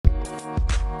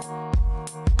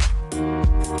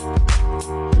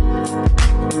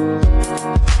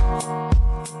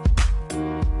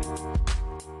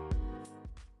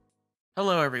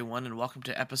everyone, and welcome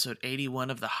to episode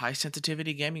 81 of the High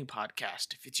Sensitivity Gaming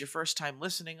Podcast. If it's your first time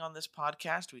listening on this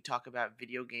podcast, we talk about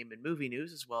video game and movie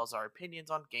news as well as our opinions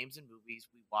on games and movies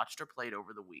we watched or played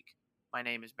over the week. My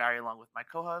name is Barry, along with my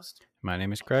co host, My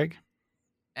name is Craig.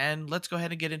 and let's go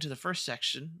ahead and get into the first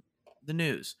section, the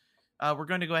news. We're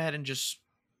going to go ahead and just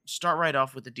start right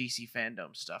off with the DC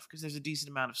fandom stuff because there's a decent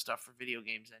amount of stuff for video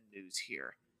games and news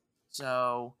here.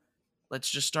 So let's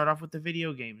just start off with the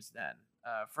video games then.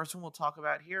 First one we'll talk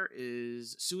about here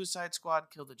is Suicide Squad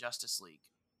Kill the Justice League.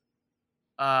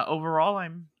 Overall,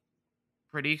 I'm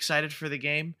pretty excited for the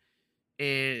game.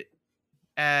 It,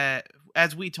 uh,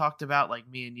 as we talked about, like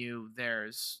me and you,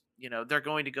 they're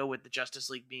going to go with the Justice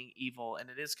League being evil, and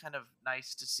it is kind of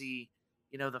nice to see,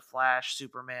 the Flash,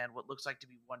 Superman, what looks like to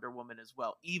be Wonder Woman as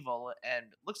well, evil, and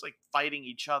looks like fighting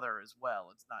each other as well.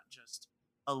 It's not just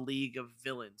a league of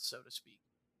villains, so to speak.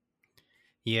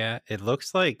 Yeah, it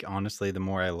looks like, honestly, the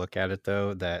more I look at it,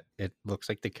 though, that it looks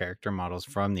like the character models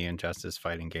from the Injustice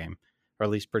fighting game, or at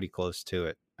least pretty close to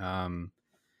it. I'm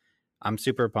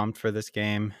super pumped for this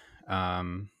game.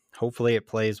 Hopefully it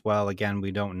plays well. Again,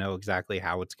 we don't know exactly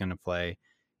how it's going to play,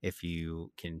 if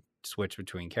you can switch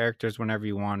between characters whenever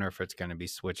you want, or if it's going to be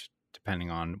switched depending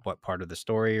on what part of the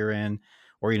story you're in,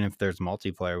 or even if there's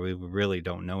multiplayer. We really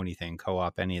don't know anything,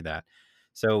 co-op, any of that.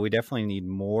 So we definitely need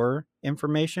more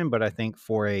information, but I think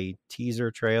for a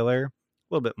teaser trailer, a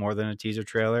little bit more than a teaser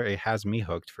trailer, it has me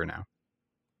hooked for now.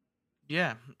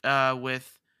 Yeah,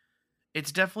 with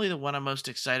it's definitely the one I'm most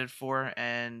excited for,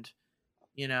 and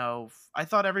I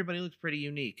thought everybody looked pretty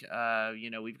unique.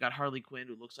 We've got Harley Quinn,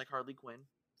 who looks like Harley Quinn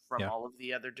from Yeah. all of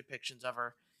the other depictions of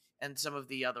her, and some of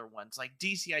the other ones. Like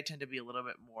DC, I tend to be a little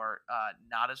bit more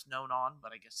not as known on,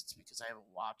 but I guess it's because I haven't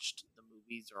watched the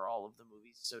movies or all of the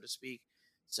movies, so to speak.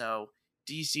 So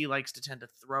DC likes to tend to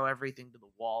throw everything to the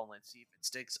wall and see if it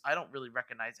sticks. I don't really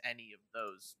recognize any of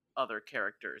those other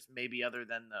characters, maybe other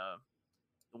than the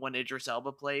one Idris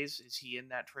Elba plays. Is he in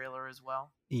that trailer as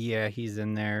well? Yeah, he's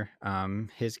in there.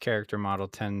 His character model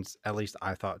tends, at least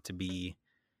I thought, to be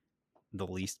the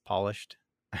least polished.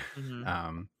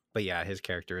 Mm-hmm. But yeah, his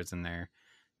character is in there.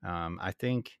 I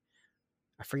think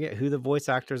I forget who the voice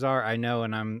actors are. I know,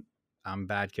 and I'm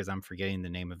bad because I'm forgetting the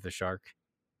name of the shark.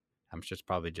 I'm just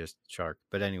probably just shark.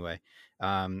 But anyway,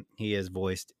 he is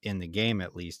voiced in the game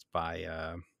at least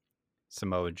by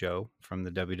Samoa Joe from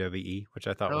the WWE, which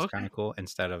I thought Oh, was kind okay. of cool,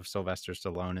 instead of Sylvester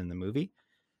Stallone in the movie.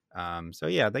 So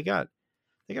yeah, they got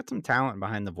some talent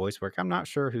behind the voice work. I'm not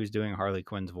sure who's doing Harley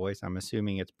Quinn's voice. I'm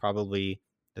assuming it's probably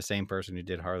the same person who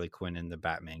did Harley Quinn in the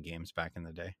Batman games back in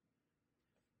the day.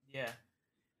 Yeah.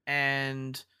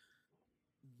 And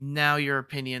now your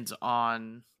opinions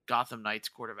on Gotham Knights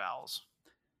Court of Owls.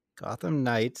 Gotham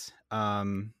Knights.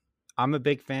 I'm a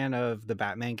big fan of the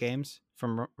Batman games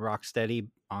from Rocksteady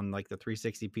on like the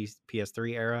 360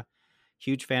 PS3 era.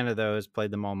 Huge fan of those.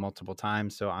 Played them all multiple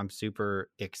times, so I'm super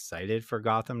excited for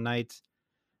Gotham Knights.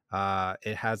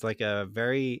 It has like a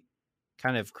very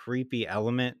kind of creepy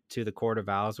element to the Court of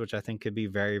Owls, which I think could be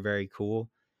very, very cool.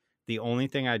 The only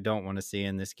thing I don't want to see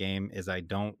in this game is I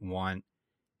don't want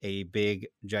a big,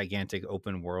 gigantic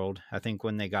open world. I think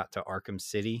when they got to Arkham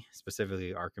City,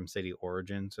 specifically Arkham City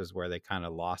Origins, is where they kind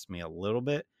of lost me a little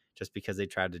bit, just because they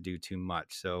tried to do too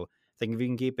much. So I think if you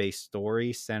can keep a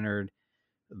story centered,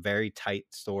 very tight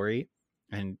story,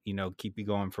 and keep you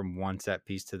going from one set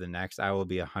piece to the next, I will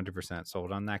be 100%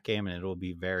 sold on that game, and it will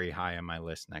be very high on my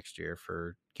list next year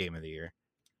for Game of the Year.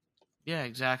 Yeah,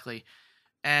 exactly.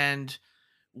 And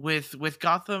with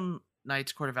Gotham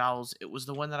Knights Court of Owls, it was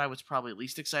the one that I was probably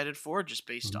least excited for, just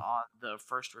based Mhm. on the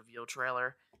first reveal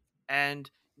trailer. And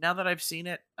now that I've seen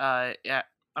it, yeah,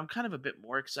 I'm kind of a bit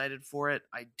more excited for it.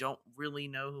 I don't really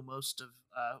know who most of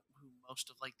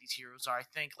like these heroes are. I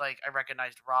think like I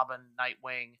recognized Robin,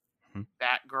 Nightwing, Mhm.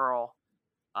 Batgirl,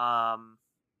 um,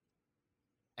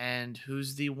 and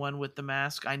who's the one with the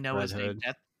mask? I know Red his name. Hood.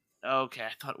 Death. Okay,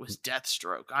 I thought it was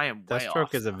Deathstroke. I am way Deathstroke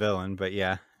off. is a villain, but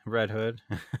yeah, Red Hood.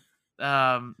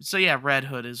 So yeah, Red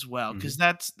Hood as well, Mhm. because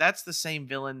that's the same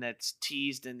villain that's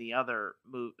teased in the other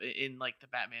move in like the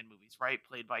Batman movies, right?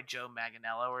 Played by Joe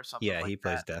Manganiello or something Yeah, like he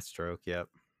plays that. Deathstroke. Yep.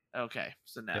 Okay,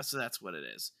 so now Yep. so that's what it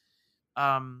is.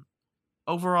 Um,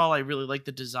 Overall, I really like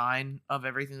the design of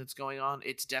everything that's going on.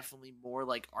 It's definitely more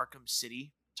like Arkham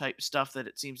City type stuff that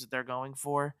it seems that they're going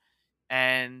for,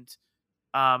 and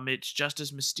it's just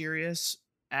as mysterious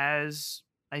as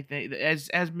I think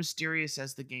as mysterious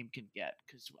as the game can get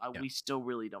because Yeah. we still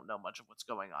really don't know much of what's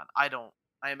going on. I don't.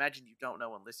 I imagine you don't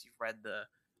know unless you've read the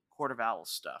Court of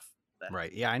Owls stuff. That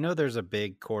Right. Yeah, I know there's a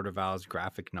big Court of Owls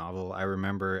graphic novel. I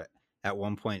remember at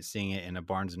one point seeing it in a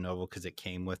Barnes and Noble because it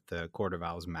came with the Court of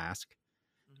Owls mask.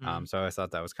 Mhm. So I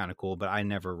thought that was kind of cool, but I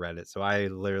never read it, so I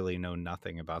literally know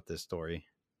nothing about this story.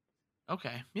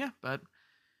 Okay, yeah, but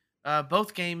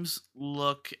both games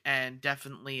look and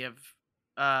definitely have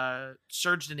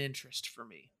surged in interest for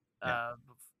me Yeah.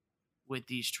 with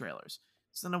these trailers.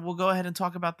 So then we'll go ahead and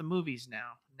talk about the movies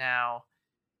now. Now,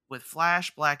 with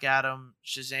Flash, Black Adam,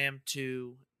 Shazam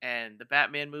 2, and the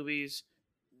Batman movies,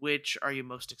 which are you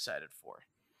most excited for?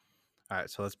 All right,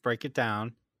 so let's break it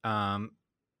down. Um,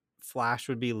 Flash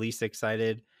would be least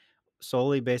excited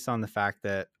solely based on the fact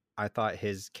that I thought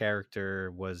his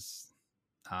character was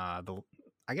the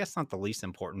I guess not the least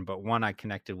important, but one I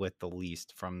connected with the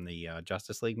least from the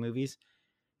Justice League movies.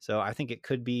 So I think it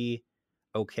could be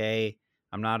okay.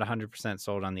 I'm not 100%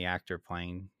 sold on the actor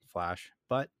playing Flash,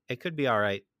 but it could be all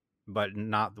right, but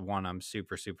not the one I'm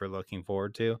super, super looking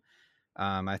forward to.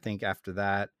 I think after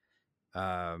that,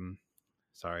 um,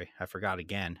 sorry, I forgot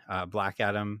again. Black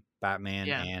Adam, Batman,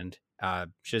 Yeah, and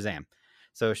Shazam.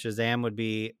 So Shazam would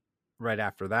be right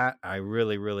after that. I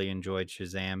really, really enjoyed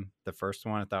Shazam. The first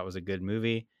one I thought was a good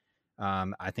movie.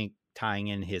 I think tying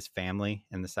in his family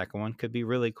in the second one could be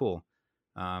really cool.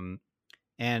 Um,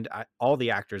 and all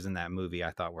the actors in that movie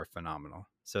I thought were phenomenal.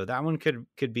 So that one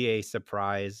could be a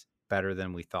surprise better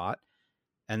than we thought.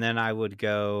 And then I would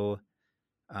go,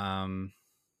 um,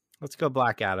 let's go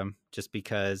Black Adam, just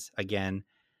because again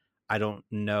I don't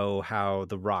know how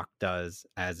The Rock does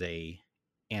as a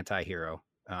anti-hero,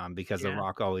 because The yeah.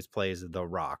 Rock always plays The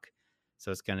Rock.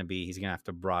 So he's gonna have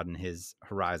to broaden his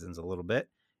horizons a little bit.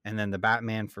 And then the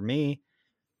Batman for me,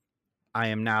 I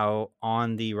am now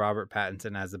on the Robert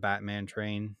Pattinson as the Batman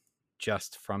train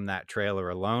just from that trailer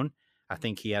alone. I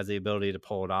think he has the ability to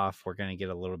pull it off. We're going to get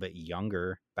a little bit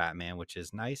younger Batman, which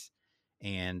is nice.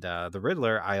 And the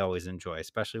Riddler, I always enjoy,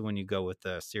 especially when you go with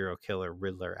the serial killer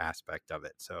Riddler aspect of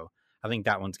it. So I think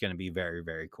that one's going to be very,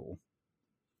 very cool.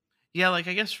 Yeah, like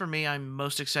I guess for me, I'm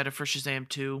most excited for Shazam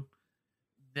 2.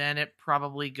 Then it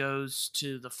probably goes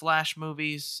to the Flash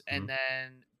movies, Mhm. and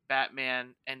then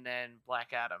Batman, and then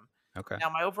Black Adam. Okay. Now,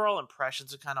 my overall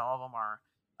impressions of kind of all of them are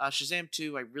Shazam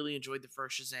 2. I really enjoyed the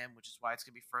first Shazam, which is why it's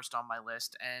going to be first on my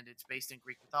list. And it's based in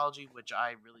Greek mythology, which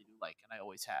I really do like, and I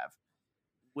always have.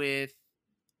 With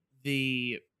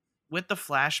the with the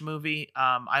Flash movie,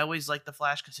 I always like the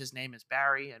Flash because his name is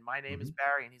Barry, and my name is Hmm.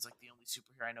 Barry, and he's like the only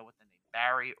superhero I know with the name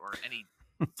Barry or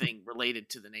anything related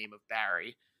to the name of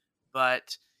Barry.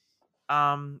 But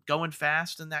going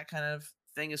fast and that kind of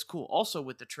thing is cool. Also,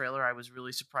 with the trailer, I was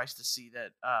really surprised to see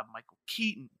that Michael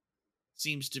Keaton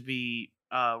seems to be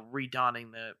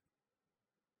redonning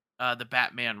the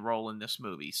Batman role in this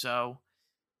movie. So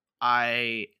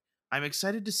I I'm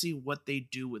excited to see what they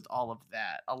do with all of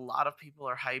that. A lot of people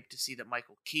are hyped to see that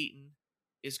Michael Keaton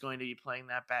is going to be playing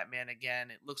that Batman again.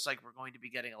 It looks like we're going to be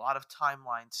getting a lot of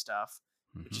timeline stuff,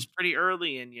 which Hmm. is pretty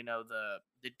early in the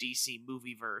DC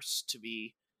movie verse to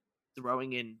be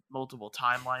throwing in multiple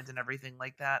timelines and everything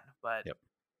like that. But Yep.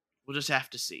 we'll just have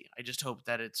to see. I just hope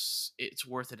that it's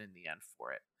worth it in the end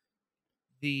for it.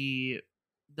 The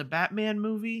the Batman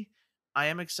movie, I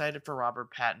am excited for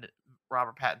Robert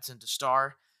Pattinson to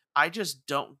star. I just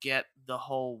don't get the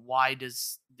whole why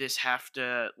does this have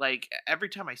to like every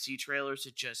time I see trailers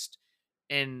it just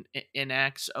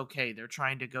enacts okay, they're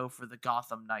trying to go for the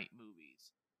Gotham Knight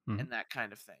movies Hmm. and that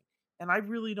kind of thing. And I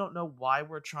really don't know why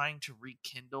we're trying to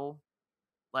rekindle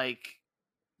like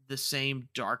the same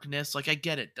darkness. Like I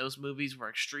get it. Those movies were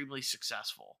extremely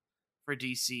successful for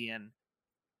DC and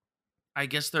I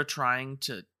guess they're trying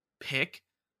to pick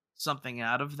something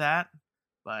out of that,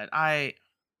 but I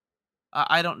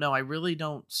don't know. I really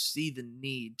don't see the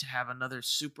need to have another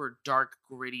super dark,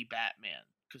 gritty Batman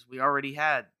because we already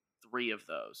had 3 of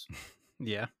those.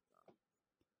 Yeah.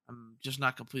 I'm just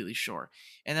not completely sure.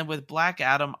 And then with Black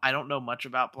Adam, I don't know much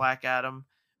about Black Adam.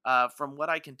 From what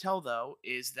I can tell, though,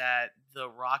 is that The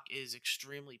Rock is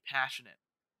extremely passionate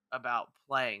about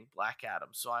playing Black Adam.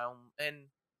 And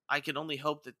I can only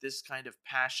hope that this kind of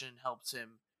passion helps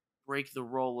him break the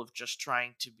role of just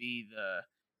trying to be the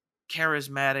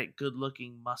charismatic,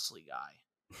 good-looking, muscly guy.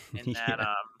 And that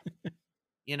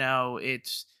Yeah.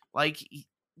 it's like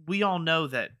we all know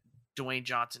that Dwayne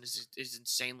Johnson is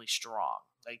insanely strong.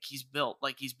 Like he's built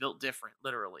different,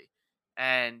 literally,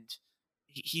 and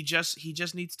he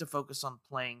just needs to focus on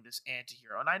playing this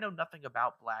antihero. And I know nothing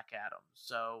about Black Adam,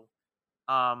 so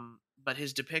but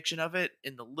his depiction of it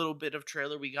in the little bit of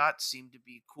trailer we got seemed to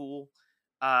be cool.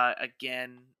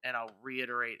 Again, and I'll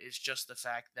reiterate, is just the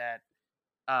fact that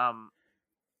um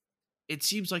it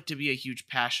seems like to be a huge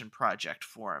passion project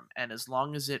for him, and as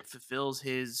long as it fulfills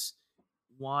his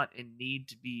want and need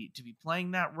to be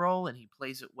playing that role and he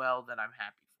plays it well, then I'm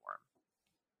happy for him.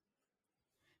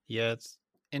 Yeah,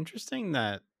 Interesting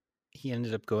that he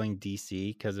ended up going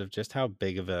DC because of just how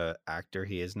big of a actor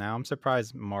he is now. I'm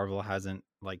surprised Marvel hasn't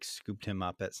like scooped him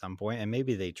up at some point, and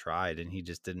maybe they tried and he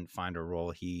just didn't find a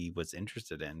role he was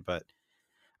interested in. But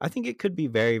I think it could be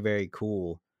very, very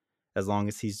cool as long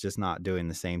as he's just not doing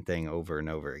the same thing over and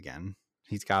over again.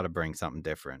 He's got to bring something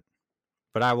different.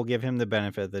 But I will give him the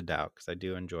benefit of the doubt because I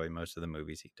do enjoy most of the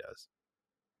movies he does.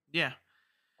 Yeah.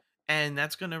 And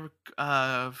that's going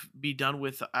to be done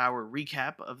with our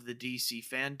recap of the DC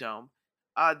fandom.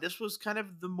 This was kind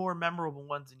of the more memorable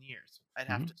ones in years, I'd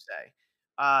have Hmm. to say.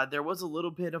 There was a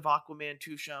little bit of Aquaman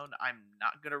 2 shown. I'm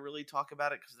not going to really talk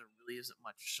about it because there really isn't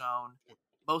much shown.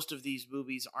 Most of these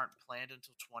movies aren't planned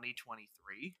until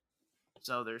 2023,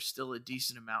 so there's still a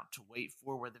decent amount to wait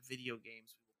for. Where the video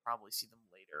games, we will probably see them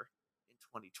later in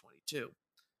 2022.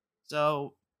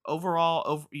 So,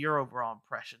 your overall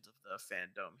impressions of the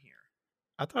fandom here.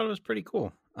 I thought it was pretty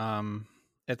cool.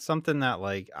 It's something that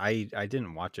like I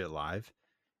didn't watch it live,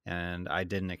 and I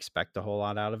didn't expect a whole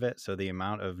lot out of it. So the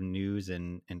amount of news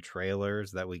and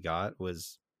trailers that we got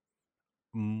was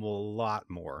a lot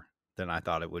more than I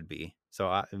thought it would be.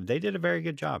 So they did a very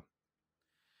good job.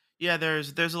 Yeah,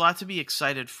 there's a lot to be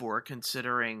excited for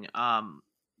considering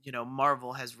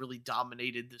Marvel has really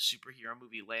dominated the superhero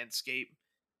movie landscape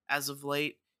as of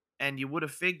late, and you would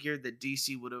have figured that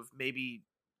DC would have maybe,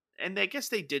 and I guess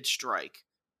they did strike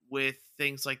with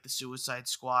things like the Suicide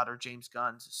Squad or James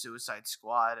Gunn's Suicide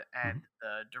Squad and Mhm.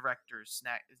 the director's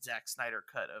Zack Snyder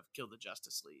cut of Kill the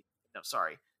Justice League. No,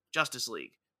 sorry, Justice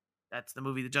League. That's the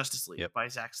movie The Justice League Yep. by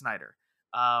Zack Snyder.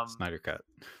 Um, Snyder cut.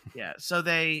 yeah, so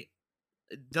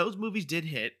those movies did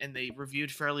hit and they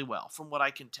reviewed fairly well from what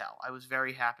I can tell. I was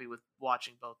very happy with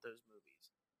watching both those movies.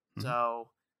 Mhm.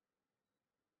 So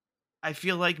I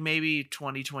feel like maybe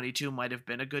 2022 might have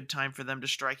been a good time for them to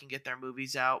strike and get their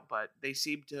movies out, but they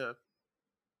seem to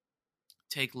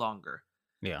take longer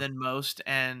Yeah. than most.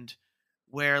 And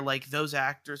where like those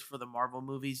actors for the Marvel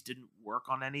movies didn't work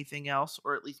on anything else,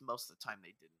 or at least most of the time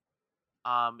they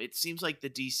didn't. It seems like the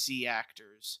DC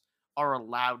actors are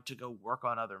allowed to go work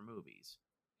on other movies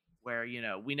where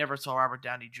we never saw Robert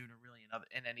Downey Jr. really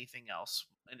in anything else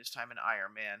in his time in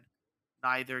Iron Man.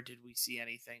 Neither did we see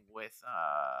anything with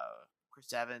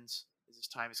Chris Evans as his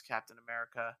time as Captain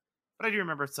America. But I do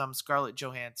remember some Scarlett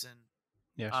Johansson,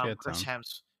 Yeah, she had Chris some.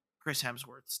 Chris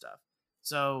Hemsworth stuff.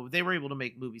 So they were able to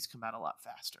make movies come out a lot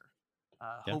faster.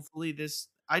 Yeah. Hopefully, this.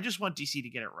 I just want DC to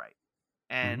get it right,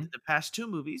 and Hmm. the past two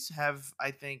movies have,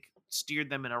 I think, steered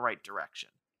them in a right direction.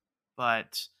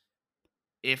 But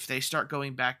if they start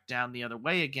going back down the other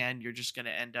way again, you're just going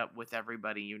to end up with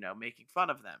everybody, making fun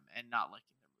of them and not liking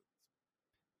their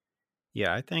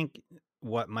Yeah, I think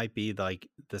what might be like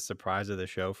the surprise of the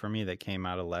show for me that came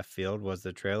out of left field was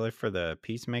the trailer for the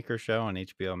Peacemaker show on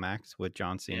HBO Max with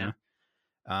John movies. Yeah.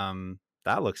 Cena.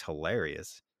 That looks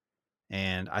hilarious.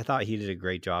 And I thought he did a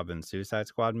great job in Suicide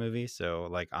Squad movie. So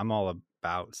like I'm all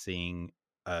about seeing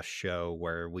a show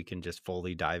where we can just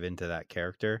fully dive into that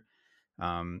character.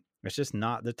 It's just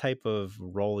not the type of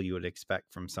role you would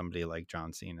expect from somebody like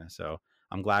John Cena. So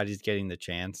I'm glad he's getting the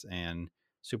chance and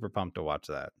super pumped to watch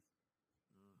that.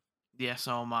 Mm. Yeah,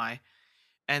 so am I.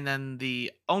 And then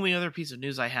the only other piece of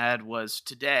news I had was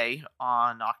today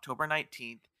on October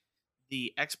 19th,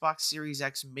 the Xbox Series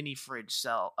X mini fridge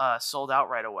sold out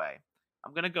right away.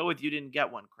 I'm going to go with you didn't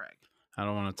get one, Craig. I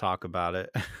don't want to talk about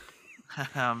it.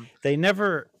 um, They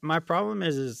never my problem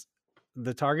is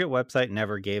the Target website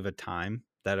never gave a time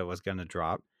that it was gonna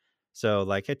drop. So,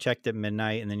 like, I checked at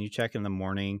midnight, and then you check in the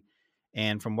morning,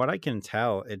 and from what I can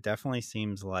tell, it definitely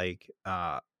seems like,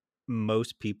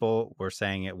 most people were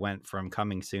saying it went from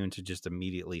coming soon to just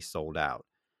immediately sold out,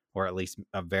 or at least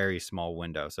a very small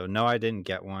window. So, no, I didn't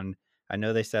get one. I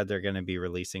know they said they're gonna be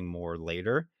releasing more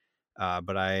later,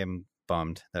 but I am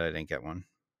bummed that I didn't get one.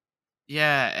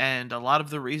 Yeah, and a lot of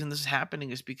the reason this is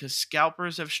happening is because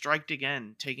scalpers have striked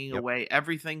again, taking Yep. away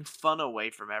everything fun away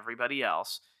from everybody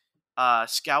else.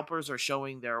 Scalpers are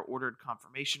showing their ordered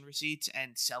confirmation receipts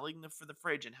and selling them for the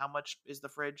fridge. And how much is the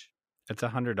fridge? It's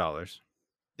 $100.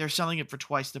 They're selling it for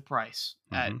twice the price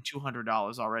Mhm. at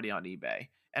 $200 already on eBay,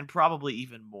 and probably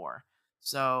even more.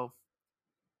 So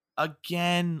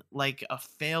again, like a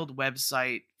failed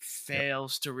website Yep.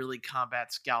 fails to really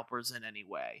combat scalpers in any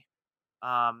way.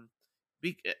 Um,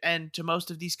 and to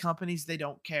most of these companies, they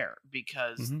don't care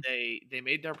because Mhm. they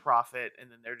made their profit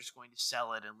and then they're just going to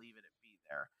sell it and leave it at be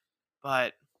there.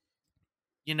 But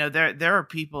there are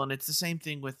people, and it's the same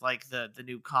thing with like the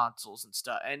new consoles and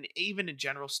stuff, and even in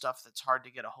general stuff that's hard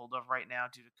to get a hold of right now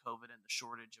due to COVID and the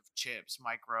shortage of chips,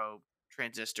 micro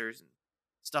transistors, and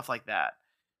stuff like that.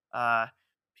 Uh,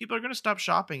 people are going to stop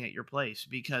shopping at your place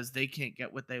because they can't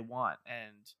get what they want.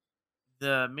 And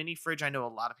the mini fridge, I know a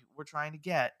lot of people were trying to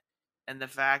get, and the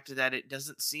fact that it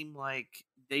doesn't seem like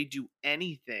they do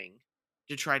anything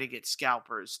to try to get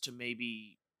scalpers to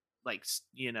maybe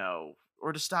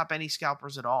or to stop any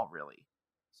scalpers at all, really.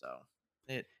 So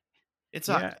it it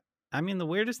sucks. Yeah. I mean, the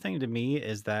weirdest thing to me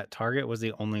is that Target was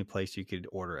the only place you could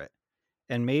order it.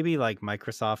 And maybe like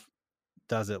Microsoft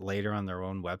does it later on their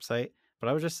own website, but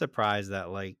I was just surprised that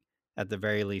like at the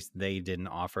very least they didn't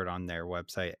offer it on their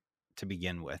website to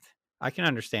begin with. I can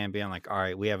understand being like, all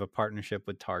right, we have a partnership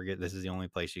with Target. This is the only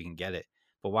place you can get it.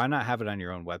 But why not have it on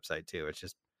your own website too? It's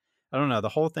just I don't know. The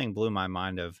whole thing blew my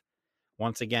mind of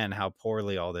once again how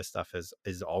poorly all this stuff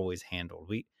is always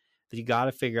handled. You got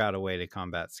to figure out a way to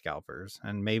combat scalpers,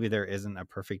 and maybe there isn't a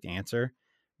perfect answer,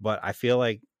 but I feel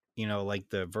like like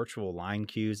the virtual line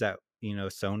queues that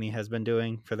Sony has been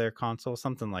doing for their console,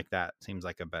 something like that seems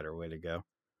like a better way to go.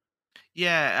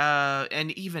 Yeah,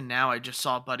 and even now, I just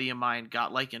saw a buddy of mine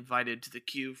got like invited to the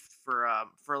queue for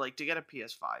like to get a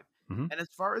PS5, Hmm. and as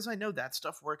far as I know, that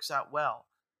stuff works out well.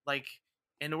 Like,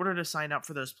 in order to sign up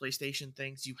for those PlayStation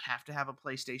things, you have to have a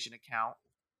PlayStation account.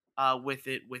 With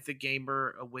a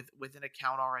gamer with an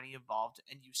account already involved,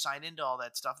 and you sign into all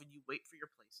that stuff, and you wait for your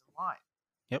place in line.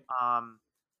 Yep. Um,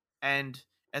 and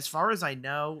as far as I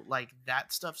know, like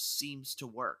that stuff seems to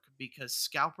work because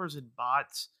scalpers and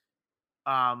bots.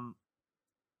 Um,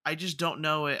 I just don't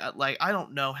know it. Like I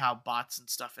don't know how bots and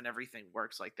stuff and everything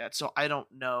works like that. So I don't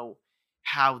know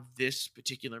how this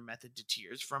particular method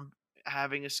deters from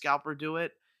having a scalper do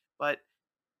it. But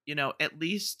at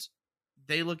least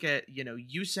they look at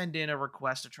you send in a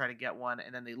request to try to get one,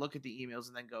 and then they look at the emails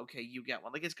and then go, okay, you get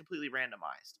one. Like it's completely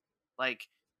randomized. Like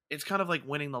it's kind of like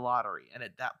winning the lottery. And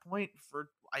at that point, for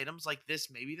items like this,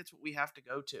 maybe that's what we have to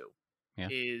go to. Yeah.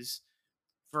 Is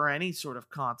for any sort of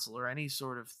console or any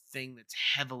sort of thing that's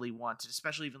heavily wanted,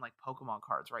 especially even like Pokemon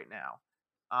cards right now.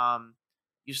 Um,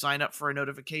 you sign up for a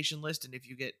notification list, and if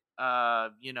you get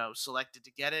selected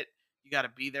to get it, you got to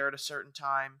be there at a certain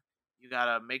time. You got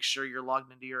to make sure you're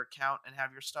logged into your account and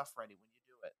have your stuff ready when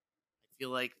you do it. I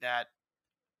feel like that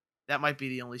might be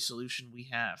the only solution we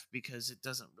have because it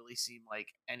doesn't really seem like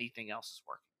anything else is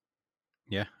working.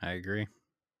 Yeah, I agree.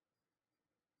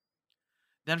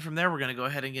 Then from there, we're going to go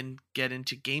ahead and get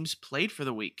into games played for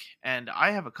the week. And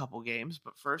I have a couple games,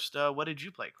 but first, what did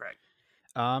you play, Craig?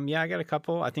 Yeah, I got a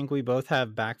couple. I think we both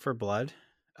have Back for Blood,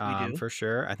 We do. for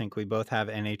sure. I think we both have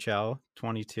NHL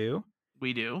 22.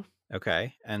 We do.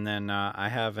 Okay, and then I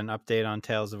have an update on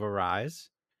Tales of Arise,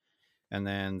 and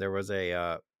then there was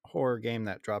a horror game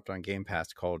that dropped on Game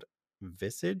Pass called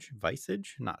Visage.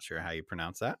 Not sure how you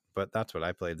pronounce that, but that's what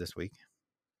I played this week.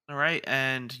 All right.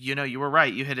 And, you were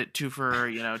right. You hit it two for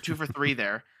three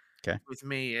there. Okay. With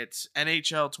me, it's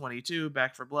NHL 22,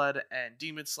 Back for Blood, and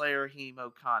Demon Slayer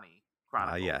Himokani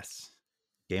Chronicles. Yes,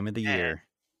 Game of the And Year.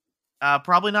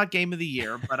 probably not game of the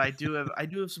year, but I do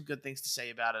have some good things to say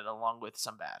about it, along with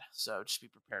some bad. So just be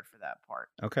prepared for that part.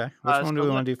 Okay, which one do So we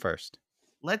want to do first?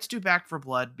 let's do Back for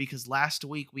Blood because last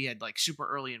week we had like super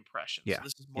early impressions. So Yeah,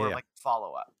 this is yeah, more yeah. like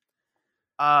follow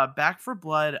up. Back for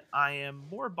Blood, I am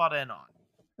more bought in on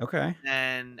Okay.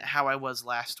 than how I was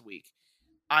last week.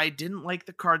 I didn't like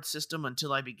the card system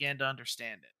until I began to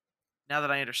understand it. Now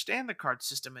that I understand the card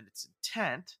system and its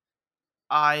intent,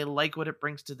 I like what it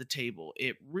brings to the table.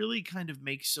 It really kind of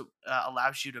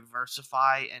allows you to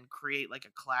diversify and create like a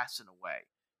class in a way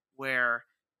where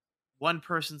one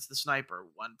person's the sniper,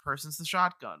 one person's the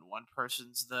shotgun, one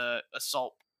person's the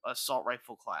assault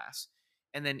rifle class.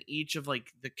 And then each of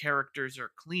like the characters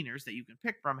or cleaners that you can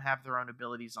pick from have their own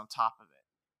abilities on top of it.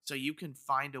 So you can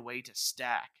find a way to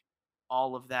stack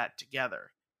all of that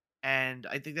together. And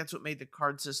I think that's what made the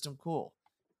card system cool.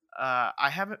 I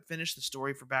haven't finished the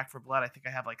story for Back for Blood. I think I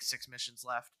have like 6 missions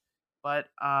left, but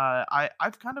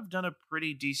I've kind of done a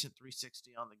pretty decent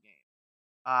 360 on the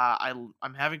game.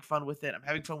 I'm having fun with it. I'm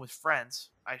having fun with friends.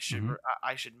 Hmm.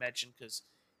 I should mention because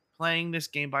playing this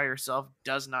game by yourself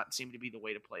does not seem to be the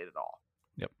way to play it at all.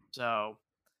 Yep. So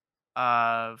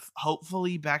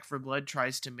hopefully Back for Blood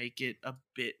tries to make it a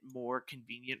bit more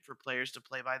convenient for players to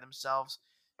play by themselves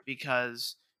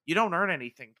because you don't earn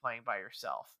anything playing by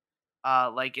yourself.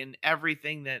 Like in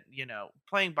everything that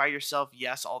playing by yourself,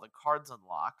 yes, all the cards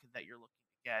unlock that you're looking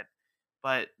to get,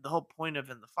 but the whole point of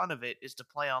and the fun of it is to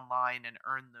play online and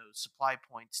earn those supply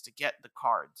points to get the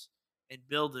cards and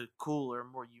build a cooler,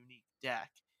 more unique deck.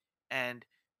 And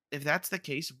if that's the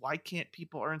case, why can't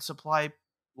people earn supply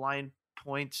line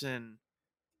points in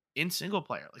single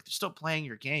player? Like they're still playing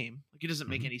your game. Like it doesn't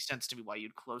make Hmm. any sense to me why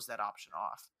you'd close that option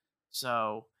off.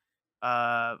 So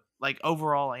Like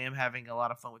overall, I am having a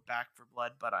lot of fun with Back for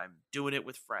Blood, but I'm doing it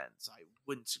with friends. I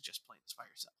wouldn't suggest playing this by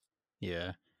yourself.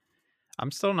 Yeah.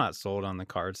 I'm still not sold on the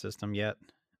card system yet.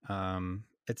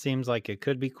 It seems like it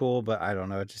could be cool, but I don't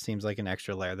know. It just seems like an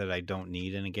extra layer that I don't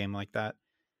need in a game like that.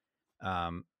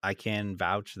 I can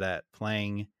vouch that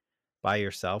playing by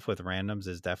yourself with randoms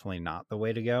is definitely not the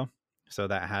way to go. So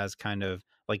that has kind of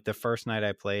like the first night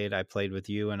I played with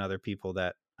you and other people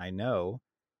that I know,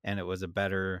 and it was a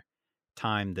better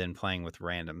time than playing with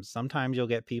randoms. Sometimes you'll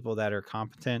get people that are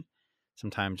competent.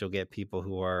 Sometimes you'll get people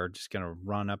who are just going to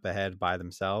run up ahead by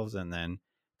themselves and then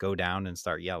go down and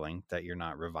start yelling that you're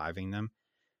not reviving them.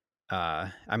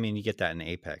 I mean, you get that in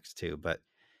Apex too, but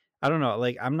I don't know.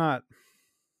 Like,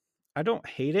 I don't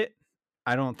hate it.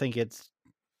 I don't think it's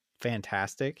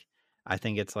fantastic. I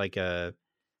think it's like a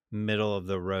middle of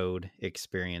the road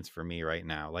experience for me right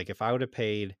now. Like if I would have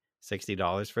paid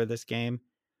 $60 for this game,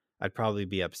 I'd probably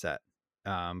be upset.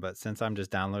 But since I'm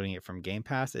just downloading it from Game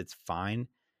Pass, it's fine.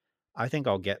 I think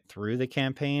I'll get through the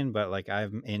campaign, but like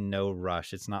I'm in no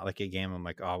rush. It's not like a game I'm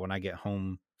like, oh, when I get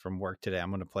home from work today, I'm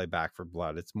going to play Back for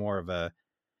Blood. It's more of a,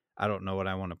 I don't know what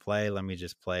I want to play. Let me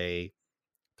just play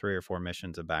 3 or 4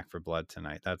 missions of Back for Blood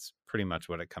tonight. That's pretty much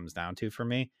what it comes down to for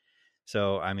me.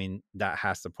 So I mean, that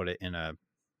has to put it in a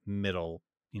middle,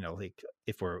 like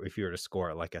if you were to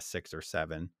score it like a 6 or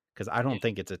 7, because I Yeah. don't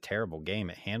think it's a terrible game.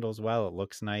 It handles well, it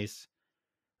looks nice.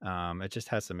 It just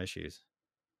has some issues.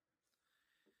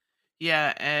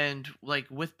 Yeah, and like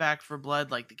with Back for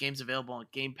Blood, like the game's available on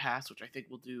Game Pass, which I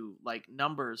think will do like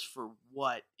numbers for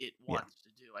what it Yeah. wants to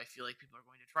do. I feel like people are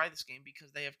going to try this game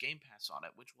because they have Game Pass on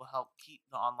it, which will help keep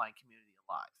the online community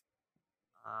alive.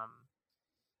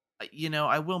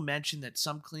 I will mention that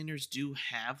some cleaners do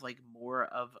have like more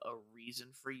of a reason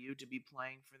for you to be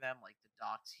playing for them, like the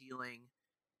Doc's healing,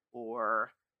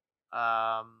 or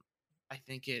I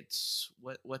think it's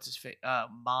what's his face.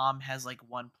 Mom has like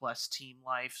 1+ team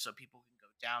life, so people can go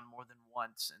down more than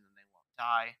once and then they won't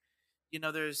die.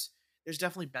 There's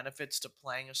definitely benefits to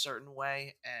playing a certain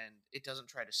way, and it doesn't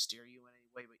try to steer you in any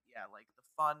way. But yeah, like the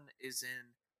fun is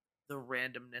in the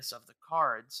randomness of the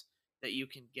cards that you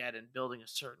can get in building a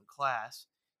certain class,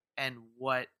 and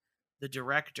what the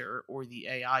director or the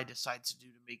AI decides to do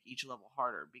to make each level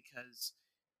harder. Because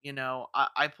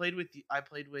I played with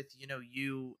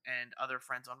you and other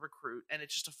friends on Recruit, and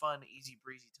it's just a fun, easy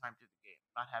breezy time through the game,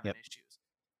 not having Yep. issues.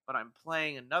 But I'm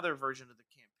playing another version of the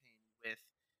campaign with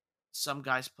some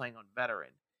guys playing on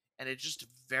Veteran, and it's just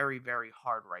very, very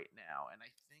hard right now. And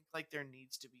I think like there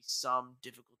needs to be some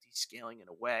difficulty scaling in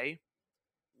a way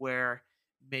where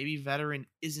maybe Veteran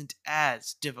isn't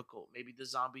as difficult. Maybe the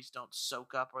zombies don't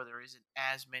soak up, or there isn't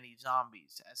as many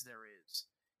zombies as there is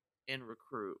in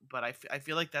Recruit. But I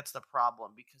feel like that's the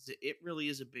problem, because it really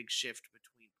is a big shift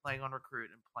between playing on Recruit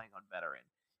and playing on Veteran.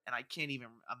 And I can't even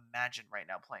imagine right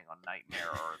now playing on Nightmare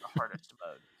or the hardest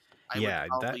mode. I would Yeah, that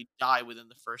probably die within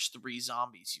the first 3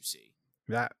 zombies you see.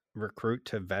 that recruit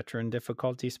to veteran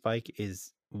difficulty spike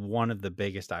is one of the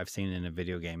biggest I've seen in a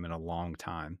video game in a long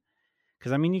time.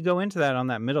 Because I mean, you go into that on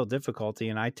that middle difficulty,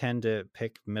 and I tend to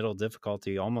pick middle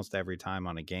difficulty almost every time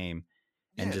on a game,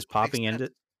 and Yeah, it just makes popping sense.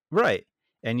 into right.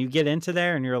 And you get into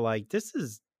there, and you're like, this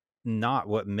is not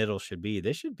what middle should be.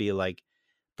 This should be like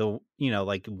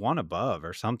like one above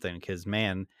or something. Because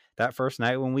man, that first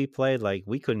night when we played, like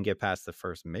we couldn't get past the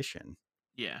first mission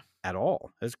Yeah. at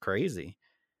all. It's crazy.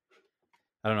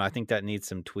 I don't know. I think that needs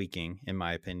some tweaking, in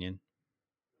my opinion.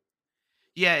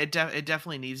 Yeah, it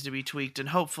definitely needs to be tweaked, and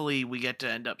hopefully we get to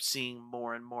end up seeing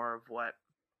more and more of what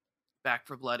Back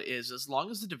for Blood is, as long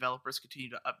as the developers continue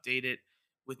to update it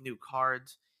with new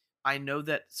cards. I know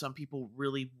that some people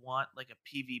really want like a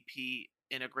PvP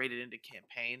integrated into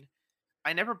campaign.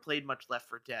 I never played much Left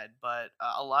 4 Dead, but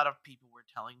a lot of people were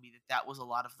telling me that that was a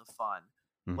lot of the fun,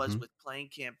 was Hmm. with playing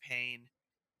campaign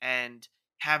and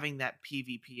having that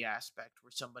PvP aspect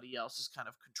where somebody else is kind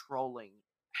of controlling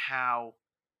how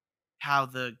how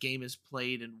the game is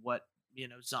played and what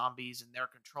zombies, and they're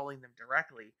controlling them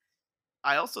directly.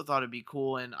 I also thought it'd be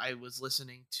cool, and I was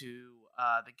listening to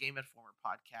the Game Informer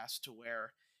podcast, to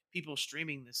where people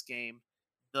streaming this game,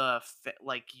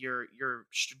 like your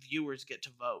viewers get to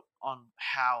vote on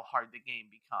how hard the game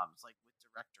becomes, like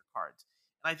with director cards.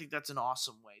 And I think that's an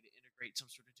awesome way to integrate some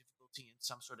sort of difficulty and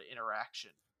some sort of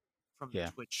interaction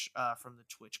Yeah. from the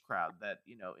Twitch crowd that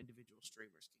individual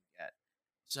streamers can get.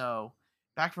 So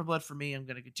Back for Blood for me, I'm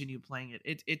going to continue playing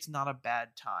it. It's not a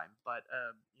bad time, but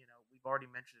we've already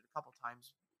mentioned it a couple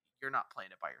times. You're not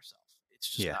playing it by yourself. It's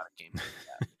just Yeah. not a game to do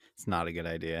that. It's not a good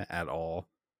idea at all.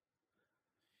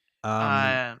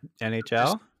 Uh, just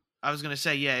NHL? I was going to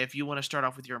say, yeah, if you want to start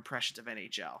off with your impressions of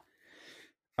NHL.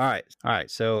 All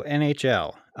right. So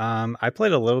NHL. I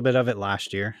played a little bit of it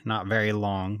last year, not very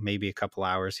long, maybe a couple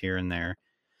hours here and there.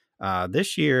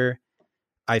 This year,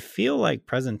 I feel like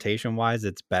presentation wise,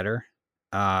 it's better.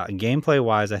 Gameplay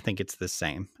wise, I think it's the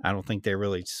same. I don't think they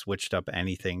really switched up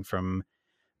anything from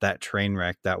that train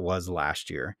wreck that was last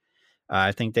year.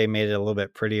 I think they made it a little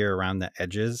bit prettier around the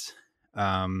edges.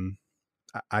 Um,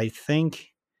 I think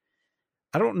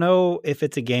I don't know if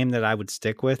it's a game that I would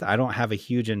stick with. I don't have a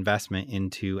huge investment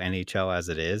into NHL as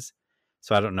it is.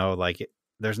 So I don't know,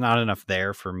 there's not enough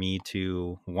there for me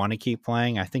to want to keep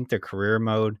playing. I think the career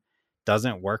mode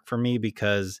doesn't work for me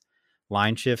because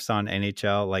line shifts on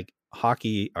NHL, like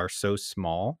hockey, are so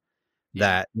small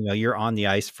Yeah. that, you're on the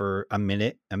ice for a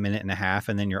minute and a half,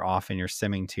 and then you're off and you're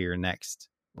simming to your next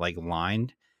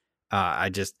line. I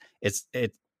just it's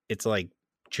like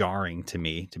jarring to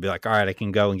me to be like, all right, I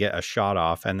can go and get a shot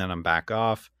off, and then I'm back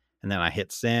off, and then I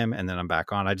hit sim, and then I'm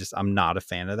back on. I'm not a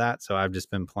fan of that, so I've just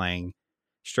been playing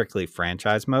strictly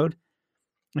franchise mode.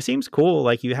 It seems cool.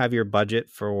 Like you have your budget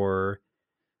for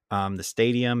the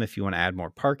stadium. If you want to add more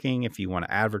parking, if you want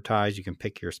to advertise, you can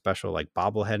pick your special like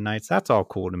bobblehead nights. That's all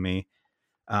cool to me.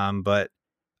 But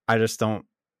I just don't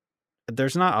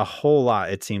there's not a whole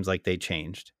lot it seems like they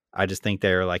changed. I just think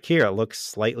they're like, here, it looks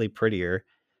slightly prettier.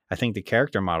 I think the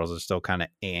character models are still kind of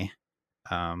eh.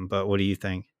 But what do you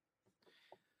think?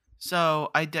 So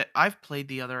I've played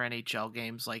the other NHL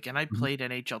games, like, and I Mhm. played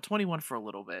NHL 21 for a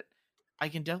little bit. I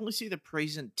can definitely see the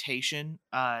presentation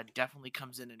definitely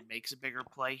comes in and makes a bigger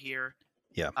play here.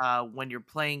 Yeah. When you're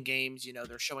playing games,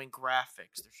 they're showing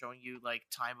graphics, they're showing you like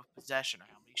time of possession or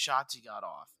how many shots you got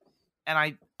off, and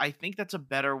I think that's a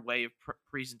better way of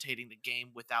presenting the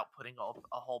game without putting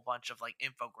a whole bunch of like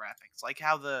infographics, like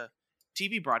how the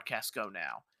TV broadcasts go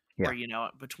now, where Yeah.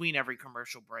 between every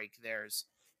commercial break there's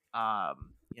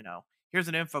um you know here's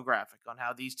an infographic on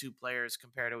how these two players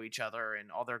compare to each other and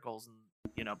all their goals and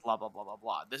blah blah blah blah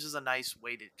blah. This is a nice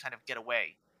way to kind of get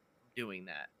away from doing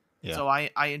that. Yeah. So I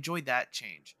enjoyed that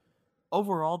change.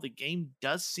 Overall, the game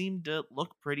does seem to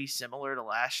look pretty similar to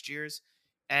last year's,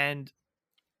 and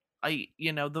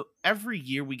the every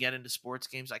year we get into sports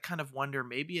games, I kind of wonder,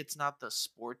 maybe it's not the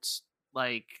sports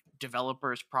like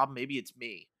developers' problem, maybe it's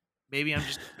me. Maybe I'm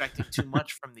just expecting too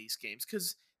much from these games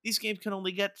because these games can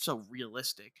only get so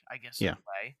realistic, I guess, in Yeah. a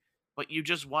way. But you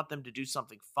just want them to do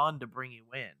something fun to bring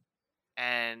you in,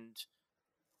 and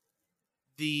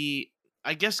the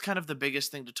I guess kind of the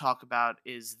biggest thing to talk about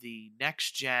is the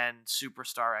next gen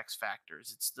superstar X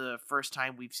Factors. It's the first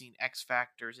time we've seen X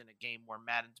Factors in a game where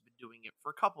Madden's been doing it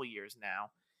for a couple years now.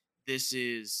 This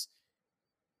is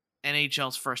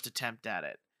NHL's first attempt at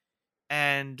it.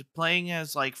 And playing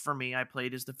as, like, for me, I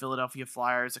played as the Philadelphia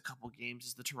Flyers, a couple games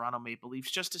as the Toronto Maple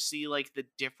Leafs, just to see like the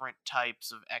different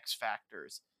types of X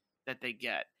Factors that they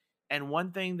get. And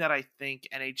one thing that I think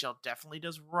NHL definitely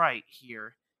does right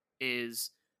here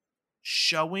is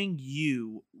showing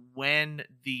you when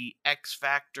the X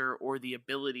factor or the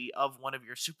ability of one of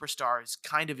your superstars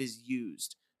kind of is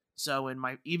used. So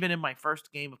even in my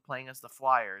first game of playing as the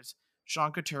Flyers,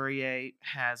 Sean Couturier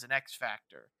has an X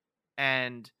factor,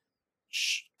 and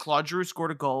Claude Giroux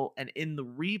scored a goal, and in the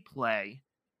replay,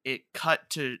 it cut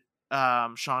to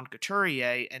Sean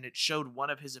Couturier, and it showed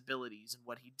one of his abilities and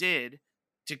what he did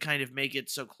to kind of make it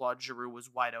so Claude Giroux was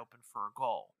wide open for a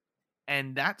goal.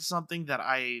 And that's something that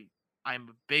I'm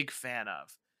a big fan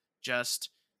of. Just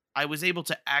I was able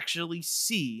to actually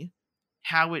see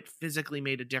how it physically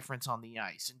made a difference on the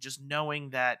ice, and just knowing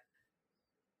that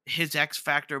his X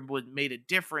factor would made a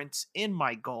difference in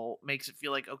my goal makes it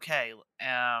feel like, okay,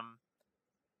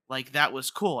 like that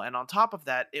was cool. And on top of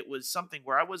that, it was something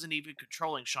where I wasn't even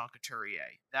controlling Sean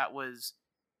Couturier. That was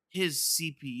his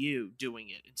CPU doing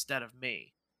it instead of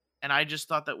me. And I just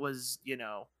thought that was,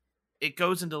 it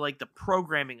goes into like the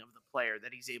programming of the player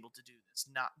that he's able to do this,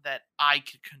 not that I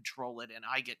could control it and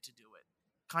I get to do it.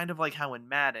 Kind of like how in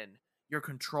Madden, you're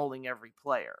controlling every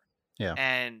player. Yeah.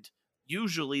 And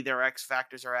usually their X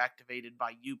factors are activated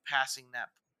by you passing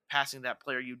that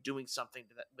player, you doing something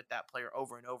with that player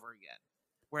over and over again.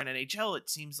 Where in NHL, it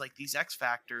seems like these X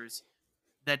factors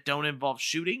that don't involve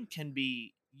shooting can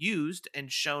be used and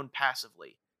shown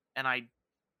passively, and I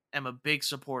am a big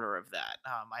supporter of that.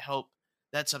 I hope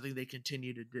that's something they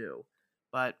continue to do.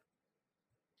 But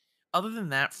other than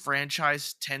that,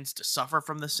 franchise tends to suffer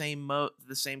from the same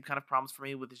kind of problems for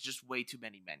me, with it's just way too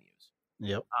many menus.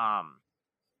 Yep. Um,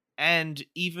 and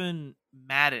even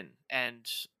Madden and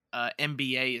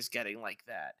NBA is getting like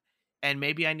that. And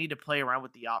maybe I need to play around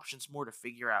with the options more to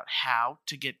figure out how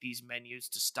to get these menus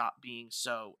to stop being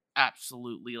so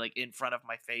absolutely like in front of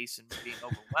my face and being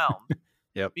overwhelmed.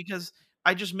 Yep. Because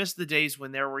I just miss the days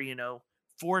when there were,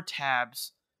 4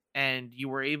 tabs and you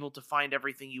were able to find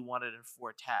everything you wanted in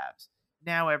 4 tabs.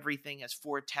 Now everything has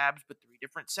 4 tabs but 3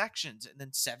 different sections and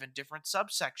then 7 different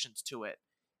subsections to it.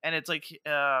 And it's like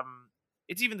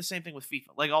it's even the same thing with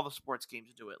FIFA. Like all the sports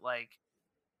games do it. Like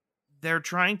they're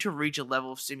trying to reach a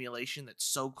level of simulation that's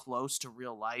so close to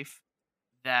real life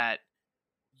that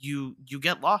you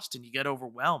get lost and you get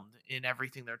overwhelmed in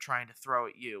everything they're trying to throw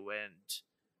at you.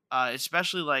 And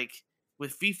especially like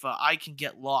with FIFA, I can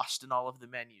get lost in all of the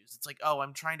menus. It's like, oh,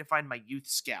 I'm trying to find my youth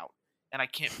scout and I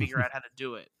can't figure out how to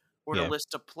do it, or to Yeah.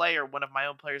 list a player, one of my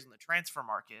own players in the transfer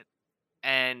market,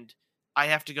 and I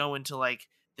have to go into like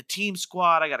the team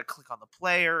squad. I got to click on the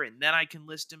player and then I can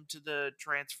list him to the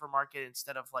transfer market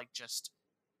instead of like just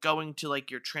going to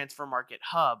like your transfer market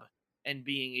hub and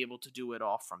being able to do it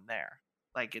all from there.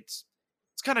 Like it's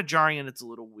kind of jarring and it's a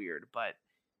little weird, but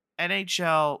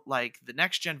NHL like the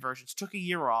next gen versions took a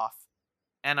year off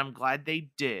and I'm glad they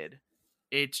did.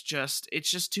 It's just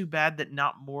too bad that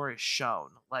not more is shown.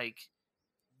 Like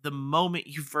the moment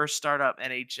you first start up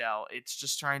NHL, it's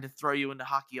just trying to throw you into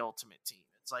Hockey Ultimate Team.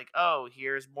 It's like, oh,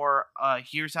 here's more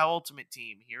here's how Ultimate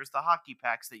Team, here's the hockey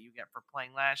packs that you get for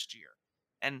playing last year.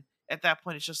 And at that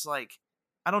point it's just like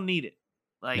I don't need it.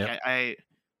 Like Yep.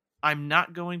 I'm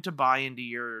not going to buy into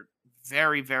your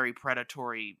very very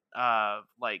predatory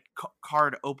like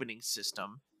card opening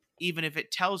system even if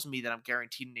it tells me that I'm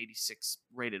guaranteed an 86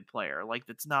 rated player. Like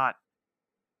that's not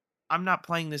I'm not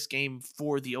playing this game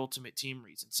for the ultimate team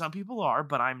reason. Some people are,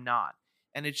 but I'm not.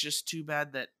 And it's just too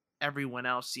bad that everyone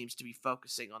else seems to be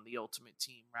focusing on the ultimate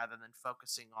team rather than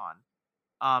focusing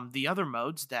on the other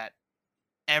modes that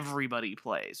everybody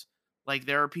plays. Like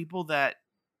there are people that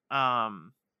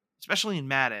um especially in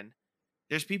Madden,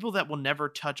 there's people that will never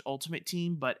touch ultimate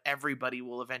team, but everybody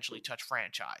will eventually touch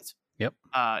franchise Yep.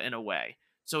 in a way.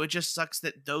 So it just sucks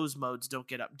that those modes don't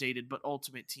get updated, but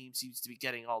ultimate team seems to be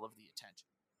getting all of the attention.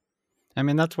 I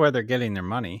mean, that's where they're getting their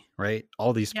money, right?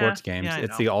 All these Yeah, sports yeah, games, I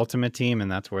it's know. the ultimate team, and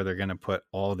that's where they're going to put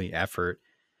all the effort.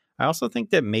 I also think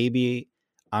that maybe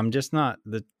I'm just not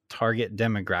the target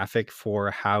demographic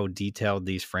for how detailed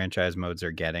these franchise modes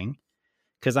are getting.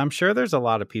 Because I'm sure there's a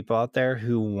lot of people out there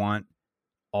who want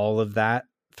all of that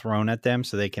thrown at them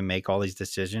so they can make all these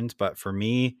decisions. But for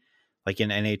me, like in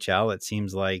NHL, it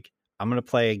seems like I'm going to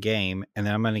play a game and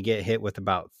then I'm going to get hit with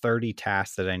about 30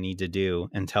 tasks that I need to do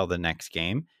until the next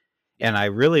game. Yeah. And I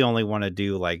really only want to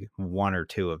do like one or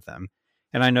two of them.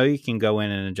 And I know you can go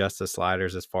in and adjust the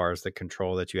sliders as far as the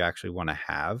control that you actually want to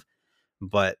have,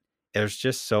 but there's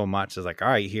just so much. It's like, all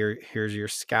right, here's your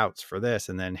scouts for this.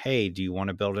 And then, hey, do you want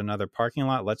to build another parking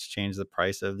lot? Let's change the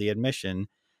price of the admission.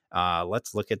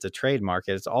 Let's look at the trade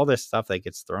market. It's all this stuff that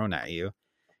gets thrown at you.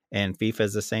 And FIFA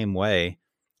is the same way,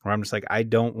 where I'm just like, I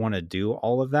don't want to do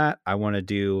all of that. I want to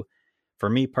do, for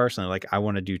me personally, like I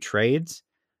want to do trades.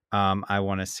 I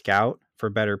want to scout for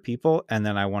better people, and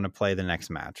then I want to play the next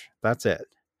match. That's it.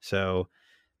 So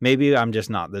maybe I'm just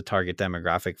not the target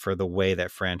demographic for the way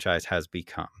that franchise has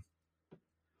become.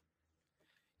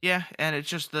 Yeah, and it's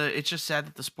just sad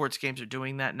that the sports games are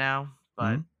doing that now,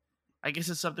 but Mhm. I guess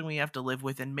it's something we have to live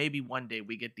with and maybe one day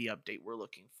we get the update we're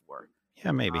looking for.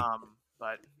 Yeah, maybe.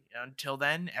 But until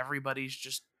then, everybody's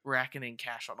just racking in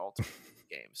cash on Ultimate Team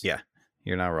games. Yeah,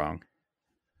 you're not wrong.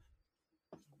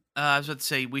 I was about to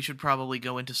say we should probably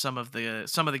go into some of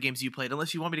the games you played,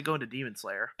 unless you want me to go into Demon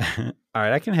Slayer. All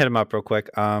right, I can hit them up real quick.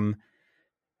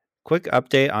 Quick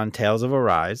update on Tales of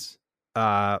Arise.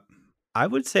 Uh, I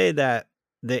would say that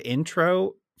the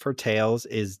intro for Tales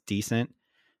is decent.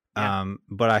 Yeah.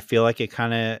 But I feel like it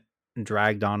kind of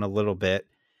dragged on a little bit.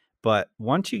 But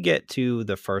once you get to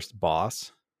the first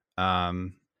boss,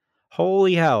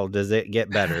 holy hell, does it get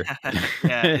better?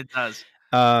 Yeah, it does.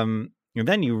 And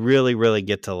then you really, really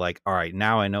get to like, all right,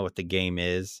 now I know what the game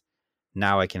is.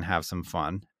 Now I can have some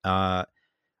fun. I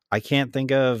can't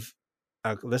think of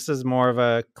this is more of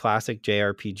a classic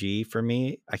JRPG for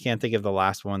me. I can't think of the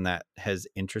last one that has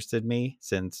interested me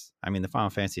since, I mean, the Final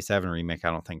Fantasy VII remake, I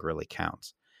don't think really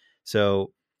counts.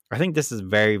 So I think this is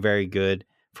very, very good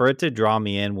for it to draw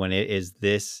me in when it is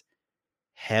this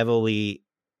heavily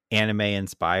anime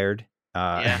inspired.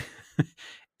 Yeah.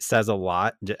 Says a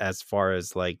lot as far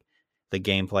as like the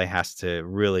gameplay has to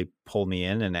really pull me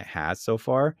in, and it has so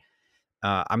far.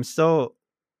 I'm still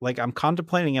like, I'm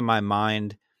contemplating in my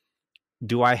mind,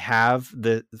 do I have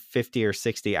the 50 or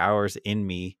 60 hours in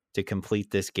me to complete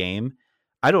this game?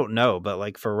 I don't know, but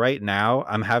like for right now,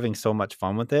 I'm having so much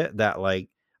fun with it that like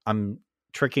I'm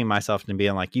tricking myself into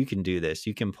being like, you can do this.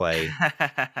 You can play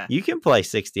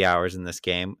 60 hours in this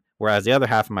game. Whereas the other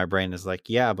half of my brain is like,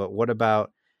 yeah, but what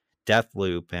about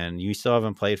Deathloop, and you still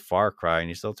haven't played Far Cry, and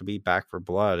you still have to beat Back for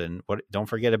Blood, and what? Don't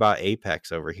forget about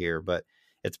Apex over here. But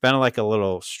it's been like a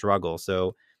little struggle.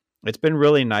 So it's been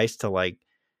really nice to like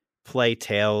play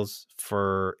Tales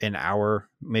for an hour,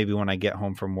 maybe when I get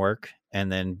home from work,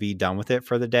 and then be done with it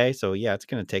for the day. So yeah, it's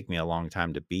going to take me a long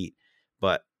time to beat,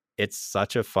 but it's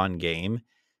such a fun game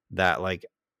that like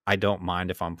I don't mind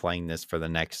if I'm playing this for the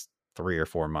next 3 or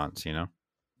 4 months, you know?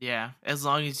 Yeah, as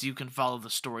long as you can follow the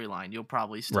storyline, you'll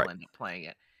probably still Right. end up playing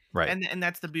it. Right. And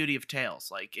that's the beauty of Tales.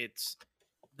 Like it's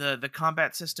the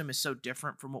combat system is so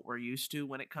different from what we're used to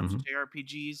when it comes to Hmm.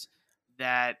 JRPGs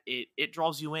that it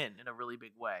draws you in a really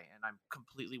big way. And I'm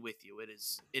completely with you.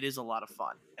 It is a lot of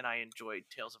fun, and I enjoyed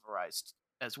Tales of Arise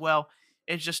as well.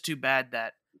 It's just too bad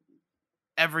that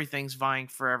everything's vying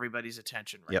for everybody's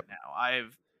attention right Yep. now.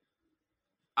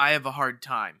 I have a hard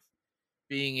time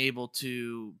being able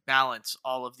to balance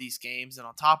all of these games, and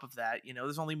on top of that,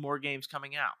 there's only more games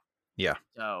coming out. Yeah.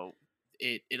 So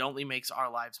it only makes our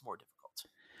lives more difficult.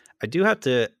 I do have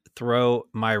to throw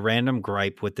my random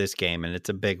gripe with this game, and it's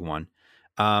a big one.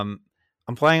 Um,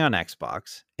 I'm playing on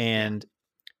Xbox, Yeah. and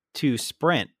to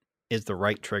sprint is the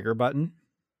right trigger button.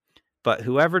 But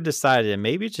whoever decided, and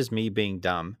maybe it's just me being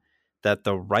dumb, that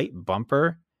the right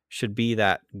bumper should be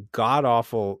that god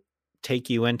awful take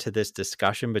you into this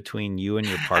discussion between you and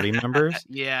your party members.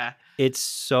 Yeah. It's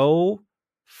so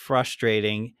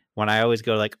frustrating when I always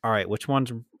go like, all right, which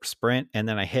one's sprint? And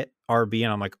then I hit RB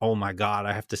and I'm like, oh my God,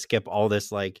 I have to skip all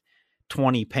this like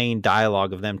 20 pane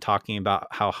dialogue of them talking about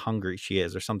how hungry she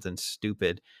is or something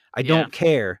stupid. I Yeah. don't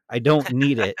care. I don't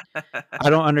need it. I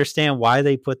don't understand why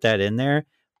they put that in there,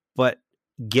 but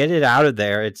get it out of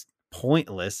there. It's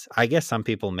pointless. I guess some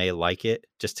people may like it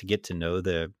just to get to know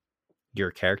your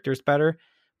characters better,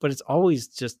 but it's always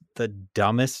just the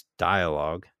dumbest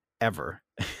dialogue ever.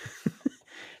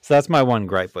 So that's my one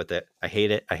gripe with it. I hate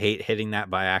it. I hate hitting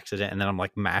that by accident and then I'm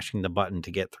like mashing the button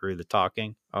to get through the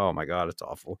talking. Oh my God, it's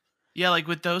awful. Yeah, like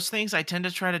with those things, I tend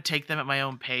to try to take them at my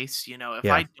own pace. If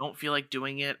Yeah. I don't feel like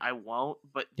doing it, I won't.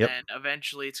 But Yep. then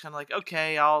eventually it's kind of like,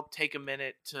 okay, I'll take a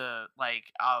minute to like,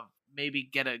 I'll maybe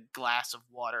get a glass of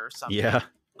water or something, Yeah.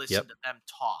 listen Yep. to them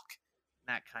talk,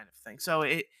 that kind of thing. So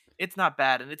it's not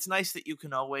bad, and it's nice that you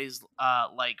can always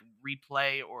like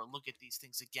replay or look at these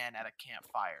things again at a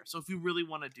campfire. So if you really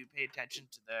want to do pay attention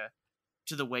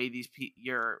to the way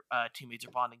your teammates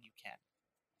are bonding, you can.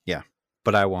 Yeah.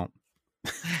 But I won't.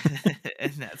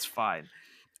 And that's fine.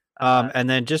 Uh, And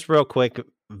then just real quick,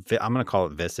 I'm gonna call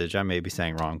it Visage. I may be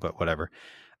saying wrong, but whatever.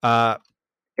 Uh,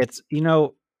 it's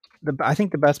I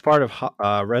think the best part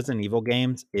of Resident Evil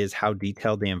games is how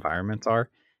detailed the environments are,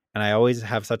 and I always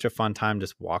have such a fun time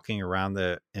just walking around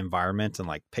the environment and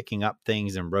like picking up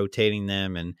things and rotating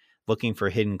them and looking for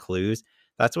hidden clues.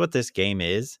 That's what this game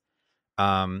is.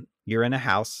 You're in a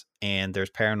house and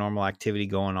there's paranormal activity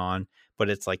going on, but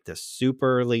it's like this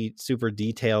super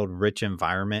detailed, rich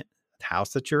environment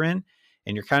house that you're in,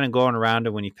 and you're kind of going around.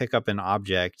 And when you pick up an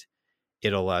object,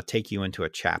 it'll take you into a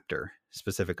chapter,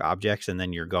 specific objects, and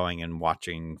then you're going and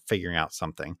watching, figuring out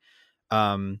something.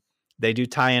 Um, they do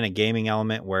tie in a gaming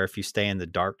element where if you stay in the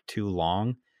dark too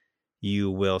long, you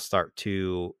will start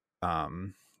to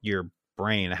your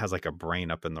brain, it has like a brain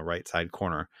up in the right side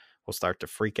corner, will start to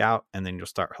freak out, and then you'll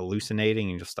start hallucinating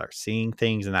and you'll start seeing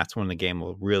things, and that's when the game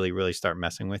will really start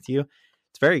messing with you.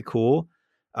 It's very cool.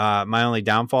 My only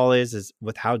downfall is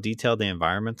with how detailed the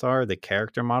environments are. The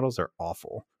character models are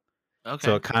awful, so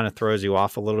okay. it kind of throws you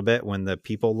off a little bit when the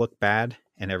people look bad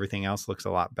and everything else looks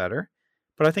a lot better.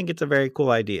 But I think it's a very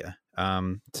cool idea.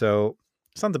 So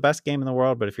it's not the best game in the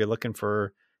world, but if you're looking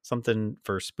for something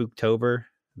for Spooktober,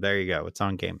 there you go. It's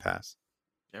on Game Pass.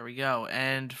 There we go.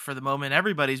 And for the moment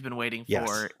everybody's been waiting Yes.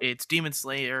 for, it's Demon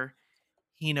Slayer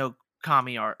Hino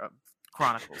Kami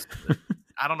Chronicles.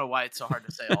 I don't know why it's so hard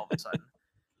to say all of a sudden.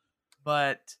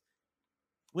 But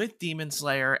with Demon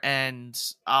Slayer, and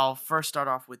I'll first start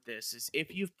off with this, is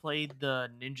if you've played the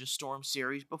Ninja Storm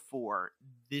series before,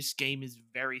 this game is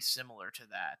very similar to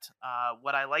that.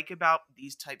 What I like about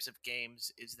these types of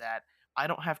games is that I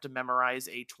don't have to memorize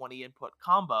a 20 input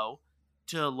combo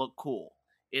to look cool.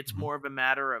 It's Mhm. more of a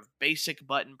matter of basic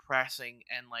button pressing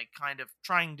and like kind of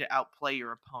trying to outplay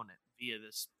your opponent via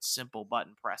this simple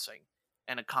button pressing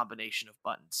and a combination of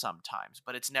buttons sometimes,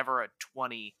 but it's never a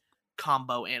 20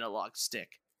 combo analog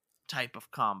stick type of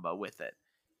combo with it.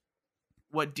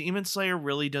 What Demon Slayer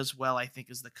really does well, I think,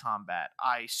 is the combat.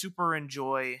 I super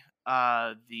enjoy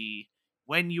the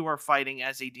when you are fighting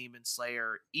as a Demon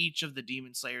Slayer, each of the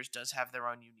Demon Slayers does have their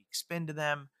own unique spin to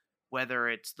them, whether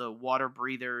it's the water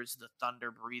breathers, the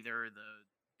thunder breather, the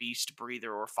beast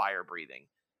breather, or fire breathing.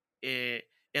 It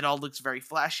It all looks very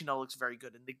flashy and all looks very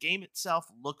good. And the game itself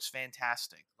looks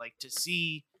fantastic. Like to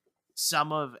see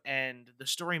and the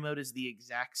story mode is the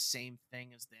exact same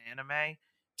thing as the anime.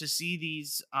 To see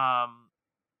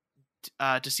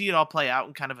to see it all play out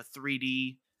in kind of a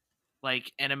 3D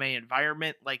like anime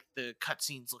environment, like the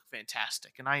cutscenes look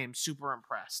fantastic, and I am super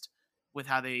impressed with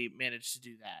how they managed to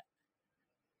do that.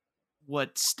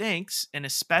 What stinks, and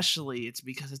especially it's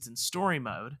because it's in story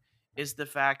mode, is the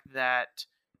fact that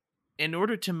in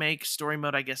order to make story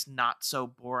mode, I guess, not so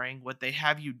boring, what they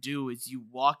have you do is you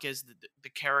walk as the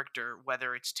character,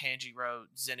 whether it's Tanjiro,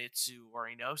 Zenitsu, or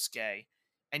Inosuke,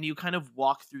 and you kind of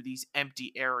walk through these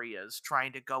empty areas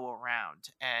trying to go around.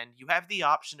 And you have the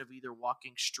option of either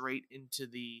walking straight into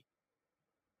the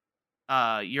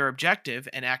your objective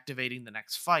and activating the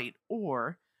next fight,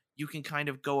 or you can kind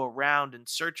of go around and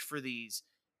search for these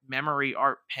memory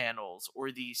art panels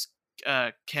or these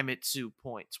Kemitsu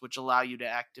points, which allow you to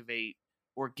activate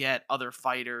or get other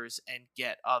fighters and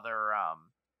get other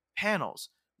panels,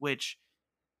 which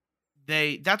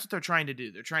that's what they're trying to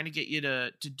do. They're trying to get you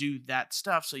to do that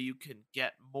stuff so you can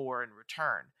get more in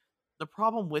return. The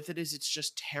problem with it is it's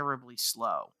just terribly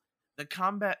slow. The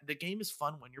game is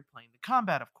fun when you're playing the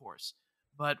combat, of course,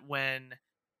 but when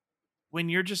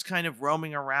you're just kind of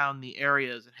roaming around the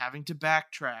areas and having to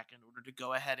backtrack in order to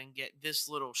go ahead and get this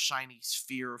little shiny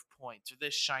sphere of points or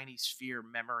this shiny sphere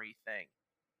memory thing,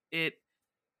 it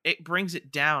it brings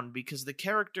it down because the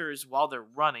characters, while they're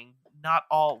running, not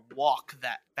all walk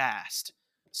that fast.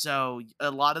 So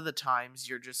a lot of the times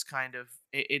you're just kind of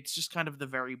it's just kind of the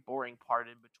very boring part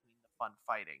in between the fun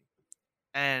fighting.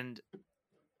 And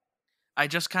I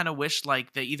just kind of wish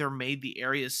like they either made the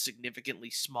areas significantly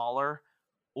smaller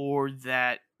or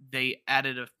that they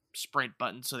added a sprint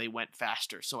button so they went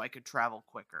faster so I could travel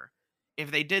quicker. If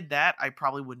they did that, I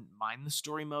probably wouldn't mind the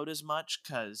story mode as much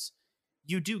cuz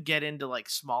you do get into like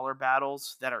smaller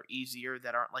battles that are easier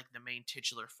that aren't like the main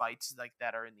titular fights like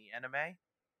that are in the anime.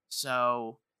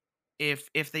 So if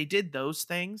they did those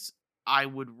things, I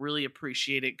would really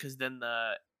appreciate it cuz then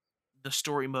the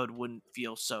story mode wouldn't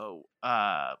feel so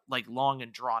like long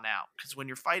and drawn out because when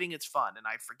you're fighting it's fun and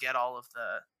I forget all of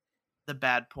the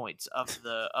bad points of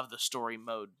the story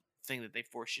mode thing that they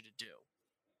force you to do.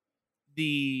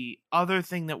 The other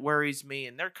thing that worries me,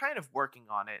 and they're kind of working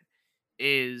on it,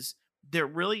 is there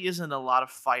really isn't a lot of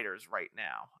fighters right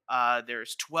now.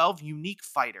 There's 12 unique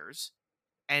fighters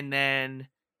and then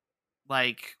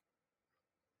like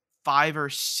five or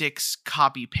six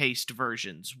copy paste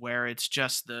versions where it's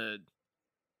just the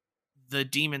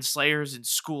demon slayers in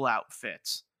school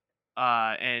outfits,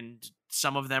 and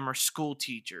some of them are school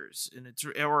teachers, and it's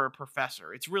or a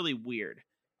professor. It's really weird.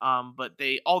 But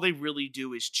they really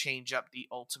do is change up the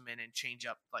ultimate and change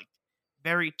up like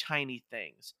very tiny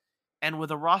things. And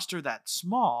with a roster that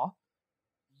small,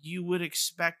 you would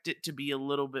expect it to be a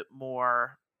little bit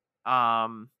more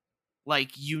um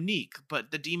like unique.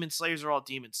 But the demon slayers are all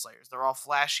demon slayers. They're all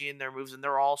flashy in their moves, and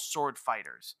they're all sword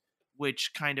fighters,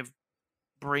 which kind of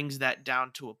brings that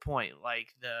down to a point. Like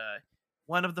the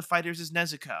one of the fighters is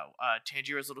Nezuko,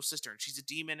 Tanjiro's little sister, and she's a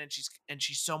demon, and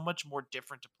she's so much more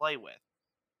different to play with,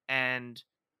 and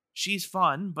she's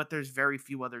fun. But there's very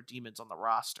few other demons on the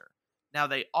roster. Now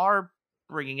they are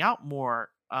bringing out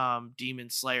more Demon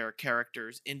Slayer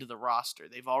characters into the roster.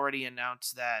 They've already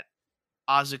announced that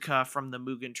Azuka from the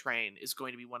Mugen Train is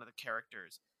going to be one of the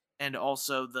characters, and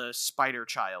also the Spider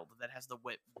Child that has the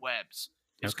webs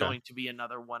is Okay. going to be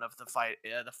another one of the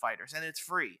fighters, and it's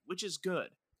free, which is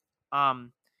good.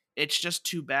 Um, it's just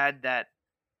too bad that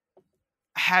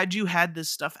had you had this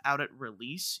stuff out at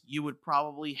release, you would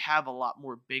probably have a lot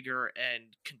more bigger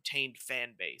and contained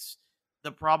fan base.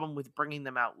 The problem with bringing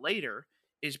them out later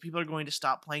is people are going to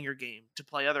stop playing your game to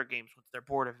play other games once they're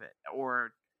bored of it,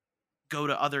 or go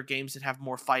to other games that have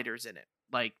more fighters in it,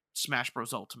 like Smash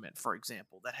Bros. Ultimate, for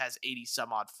example, that has 80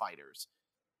 some odd fighters.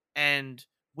 And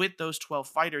with those 12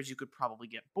 fighters, you could probably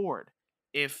get bored.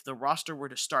 If the roster were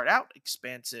to start out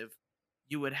expansive,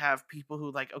 you would have people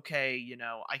who like, okay,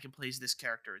 I can play as this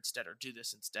character instead or do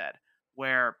this instead.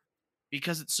 Where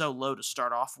because it's so low to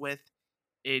start off with,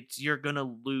 you're gonna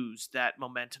lose that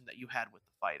momentum that you had with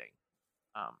the fighting.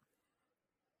 Um,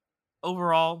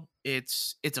 Overall,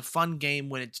 it's a fun game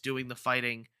when it's doing the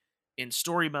fighting. In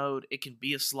story mode, it can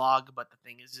be a slog, but the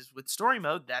thing is with story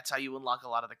mode, that's how you unlock a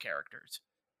lot of the characters.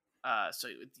 So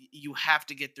you have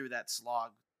to get through that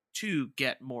slog to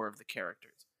get more of the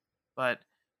characters. But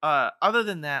other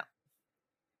than that,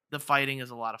 the fighting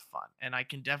is a lot of fun, and I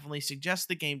can definitely suggest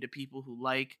the game to people who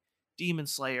like Demon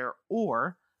Slayer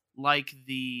or like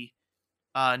the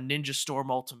Ninja Storm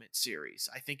Ultimate series.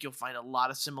 I think you'll find a lot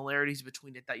of similarities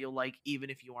between it that you'll like, even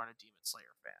if you aren't a Demon Slayer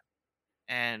fan.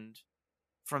 And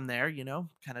from there,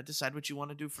 kind of decide what you want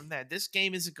to do from there. This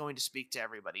game isn't going to speak to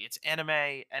everybody. It's anime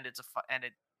and it's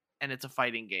a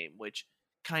fighting game, which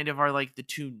kind of are like the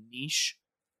two niche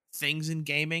things in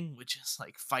gaming, which is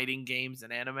like fighting games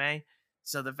and anime.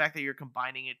 So the fact that you're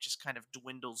combining it just kind of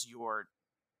dwindles your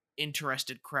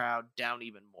interested crowd down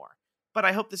even more. But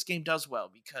I hope this game does well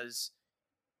because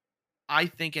I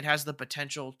think it has the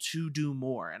potential to do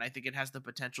more, and I think it has the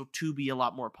potential to be a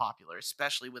lot more popular,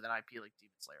 especially with an IP like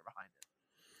Demon Slayer behind it.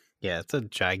 Yeah, it's a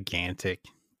gigantic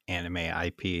anime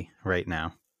IP right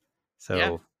now. Yeah,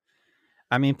 So,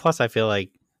 I mean, plus I feel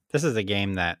like this is a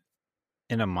game that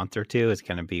in a month or two is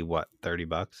going to be what, $30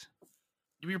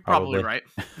 you're probably probably. right.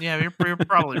 Yeah, you're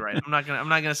probably right. I'm not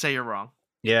gonna say you're wrong.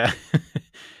 Yeah.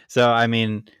 So, I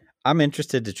mean, I'm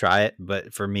interested to try it,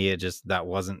 but for me, it just that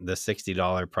wasn't the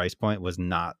 $60 price point was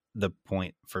not the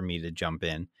point for me to jump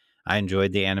in. I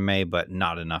enjoyed the anime, but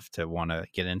not enough to want to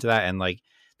get into that. And like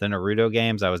the Naruto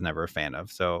games, I was never a fan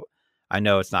of. So I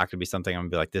know it's not going to be something I'm going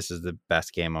to be like, this is the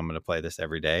best game. I'm going to play this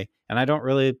every day. And I don't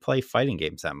really play fighting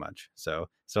games that much. So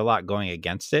it's a lot going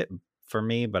against it for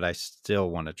me, but I still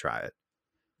want to try it.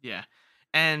 Yeah,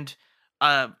 and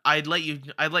I'd let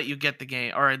you get the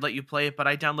game, or I'd let you play it, but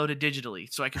I downloaded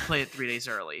digitally so I could play it 3 days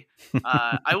early.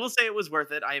 I will say it was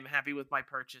worth it. I am happy with my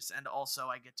purchase, and also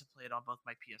I get to play it on both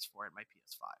my PS4 and my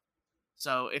PS5.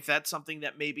 So if that's something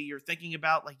that maybe you're thinking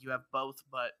about, like you have both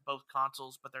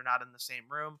consoles, but they're not in the same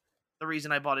room, the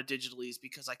reason I bought it digitally is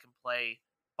because I can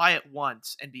buy it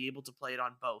once and be able to play it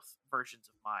on both versions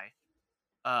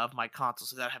of my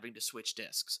consoles without having to switch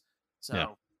discs. Yeah.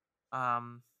 So,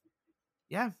 um,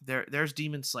 yeah, there's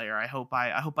Demon Slayer. I hope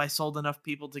I sold enough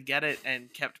people to get it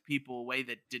and kept people away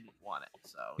that didn't want it.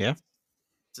 So Yeah.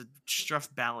 it's a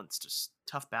tough balance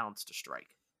to strike.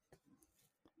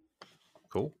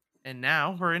 Cool. And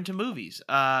now we're into movies,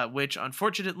 which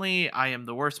unfortunately I am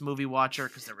the worst movie watcher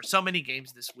because there were so many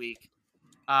games this week.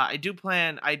 I do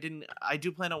plan. I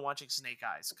do plan on watching Snake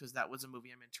Eyes because that was a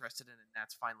movie I'm interested in, and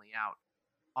that's finally out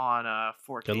on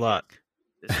Good 4K luck.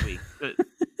 this week. But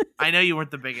I know you weren't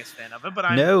the biggest fan of it, but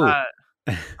No.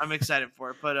 I'm excited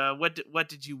for it. But what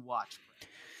did you watch?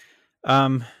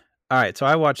 All right, so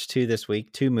I watched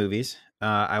two movies.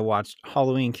 I watched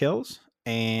Halloween Kills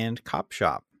and Cop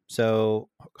Shop. So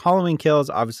Halloween Kills,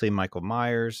 obviously Michael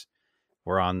Myers.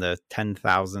 We're on the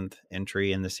 10,000th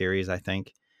entry in the series, I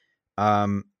think.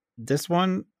 This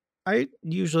one, I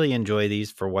usually enjoy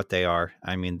these for what they are.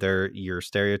 I mean, they're your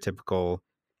stereotypical,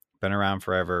 been around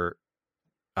forever,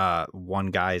 one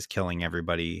guy's killing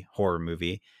everybody horror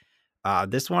movie.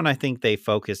 This one, I think they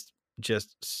focused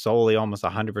just solely almost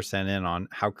 100% in on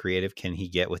how creative can he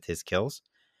get with his kills,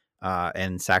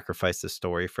 and sacrifice the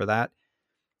story for that.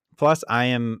 Plus, I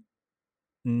am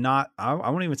not, I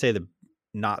won't even say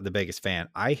not the biggest fan.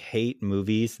 I hate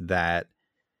movies that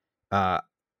uh,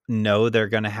 know they're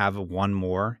going to have one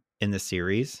more in the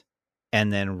series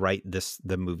and then write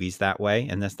the movies that way.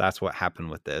 And that's what happened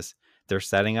with this. They're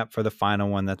setting up for the final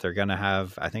one that they're going to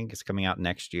have. I think it's coming out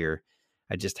next year.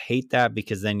 I just hate that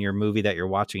because then your movie that you're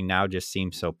watching now just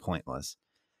seems so pointless.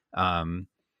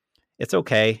 It's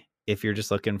okay if you're just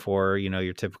looking for,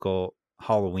 your typical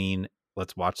Halloween,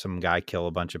 let's watch some guy kill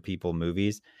a bunch of people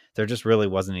movies. There just really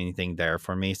wasn't anything there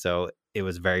for me. So it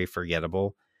was very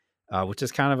forgettable, which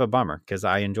is kind of a bummer because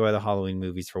I enjoy the Halloween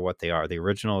movies for what they are. The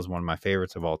original is one of my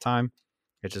favorites of all time.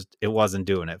 It wasn't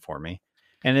doing it for me.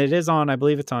 And it is on, I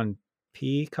believe it's on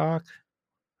Peacock,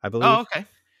 I Oh, believe. okay.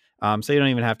 So you don't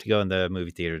even have to go in the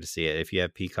movie theater to see it. If you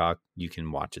have Peacock, you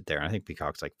can watch it there. And I think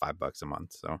Peacock's like $5 a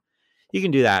month. So you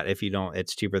can do that if you don't.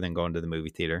 It's cheaper than going to the movie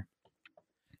theater.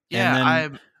 And Yeah,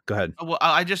 then go ahead. well,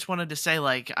 I just wanted to say,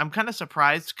 like, I'm kind of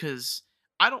surprised because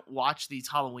I don't watch these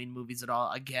Halloween movies at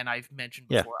all. Again, I've mentioned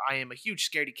Yeah. before, I am a huge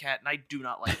scaredy cat, and I do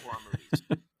not like horror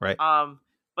movies. Right.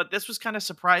 But this was kind of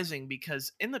surprising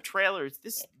because in the trailers,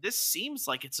 this seems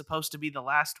like it's supposed to be the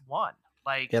last one.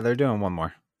 Like, Yeah, they're doing one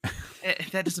more.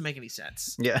 that doesn't make any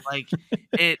sense. Yeah. Like,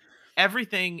 it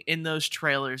everything in those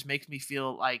trailers makes me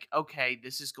feel like, okay,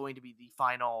 this is going to be the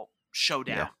final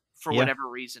showdown for Yeah. whatever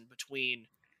reason between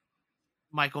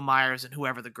Michael Myers and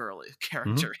whoever the girl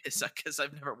character is, because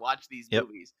I've never watched these Yep.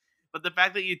 movies. But the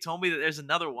fact that you told me that there's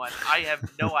another one, I have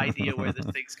no idea where this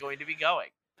thing's going to be going.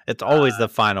 It's always the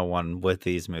final one with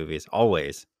these movies.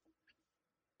 Always.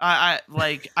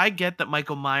 I get that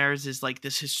Michael Myers is like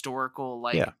this historical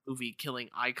Yeah. movie killing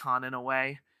icon in a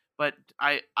way, but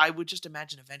I would just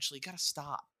imagine eventually you gotta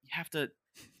stop. You have to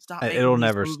stop making It'll these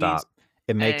never movies. stop.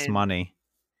 It makes and money.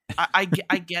 I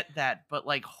get that, but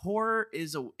like horror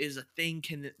is a thing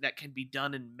that can be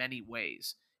done in many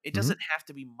ways. It Mhm. doesn't have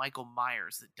to be Michael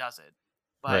Myers that does it.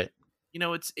 But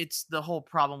Right. it's the whole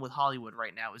problem with Hollywood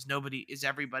right now is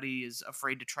everybody is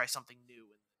afraid to try something new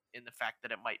in the fact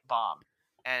that it might bomb.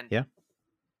 And Yeah.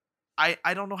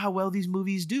 I don't know how well these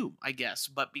movies do, I guess,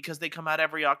 but because they come out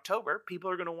every October,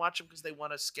 people are going to watch them because they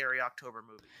want a scary October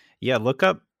movie. Yeah, look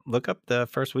up the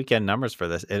first weekend numbers for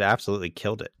this. It absolutely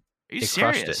killed it. Are you It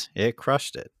crushed it. serious? It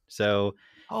crushed it. So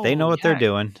they know Holy what they're heck.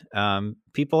 doing.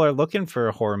 People are looking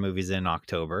for horror movies in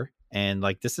October, and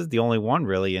like this is the only one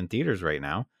really in theaters right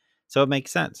now, so it makes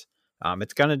sense.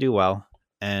 It's gonna do well,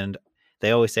 and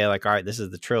they always say like, all right, this is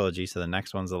the trilogy, so the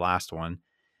next one's the last one,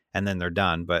 and then they're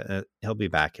done. But he'll be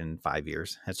back in 5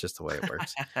 years. That's just the way it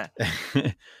works.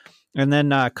 And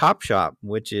then Cop Shop,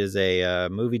 which is a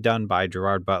movie done by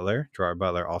Gerard Butler. Gerard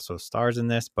Butler also stars in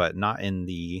this, but not in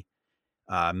the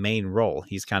main role.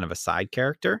 He's kind of a side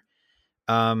character.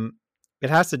 Um, it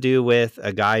has to do with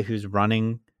a guy who's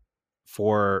running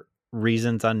for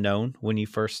reasons unknown when you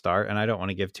first start. And I don't want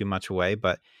to give too much away,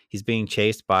 but he's being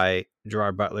chased by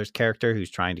Gerard Butler's character who's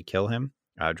trying to kill him.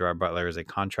 Gerard Butler is a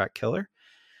contract killer.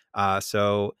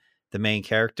 So the main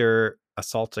character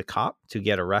assaults a cop to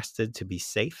get arrested to be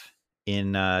safe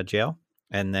in jail.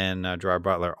 And then Gerard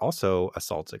Butler also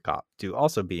assaults a cop to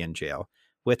also be in jail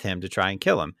with him to try and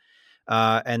kill him.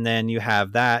 And then you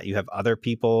have other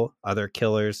people, other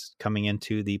killers coming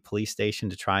into the police station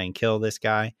to try and kill this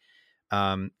guy.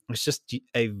 It's just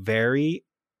a very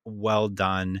well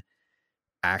done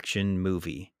action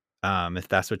movie. If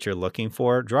that's what you're looking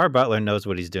for, Gerard Butler knows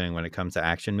what he's doing when it comes to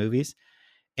action movies.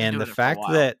 Been And the doing it for a fact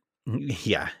while. that,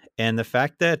 yeah, and the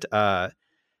fact that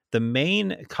the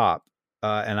main cop,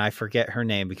 and I forget her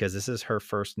name because this is her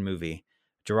first movie,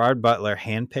 Gerard Butler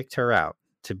handpicked her out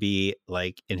to be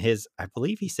like I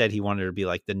believe he said he wanted her to be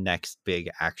like the next big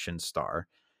action star.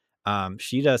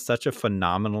 She does such a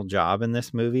phenomenal job in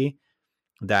this movie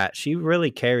that she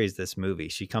really carries this movie.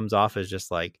 She comes off as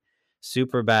just like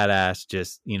super badass,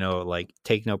 just, like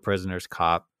take no prisoners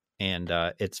cop. And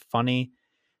it's funny.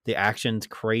 The action's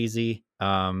crazy.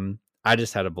 I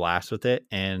just had a blast with it.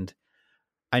 And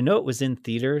I know it was in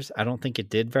theaters. I don't think it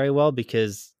did very well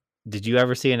because did you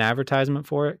ever see an advertisement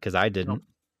for it? Because I Nope. didn't.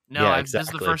 No, Yeah, this is the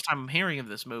exactly. first time I'm hearing of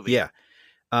this movie. Yeah.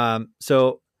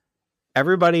 So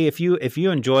everybody, if you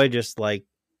enjoy just like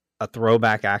a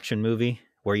throwback action movie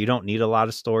where you don't need a lot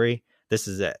of story, this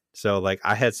is it. So like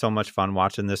I had so much fun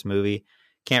watching this movie.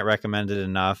 Can't recommend it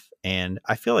enough. And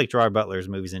I feel like Gerard Butler's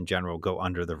movies in general go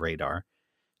under the radar.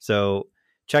 So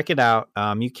check it out.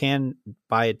 You can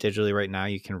buy it digitally right now.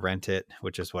 You can rent it,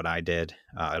 which is what I did.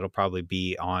 It'll probably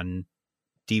be on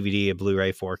DVD,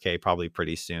 Blu-ray, 4K probably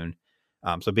pretty soon.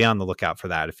 So be on the lookout for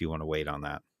that if you want to wait on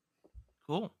that.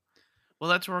 Cool. Well,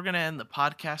 that's where we're going to end the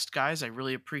podcast, guys. I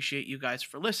really appreciate you guys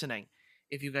for listening.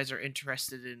 If you guys are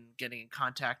interested in getting in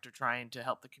contact or trying to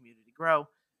help the community grow,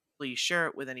 please share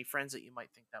it with any friends that you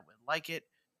might think that would like it.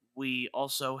 We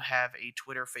also have a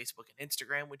Twitter, Facebook, and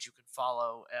Instagram, which you can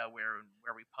follow,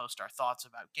 where we post our thoughts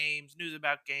about games, news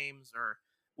about games, or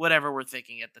whatever we're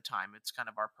thinking at the time. It's kind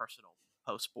of our personal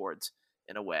post boards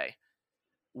in a way.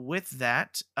 With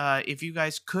that, if you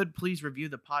guys could please review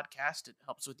the podcast, it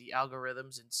helps with the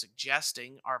algorithms and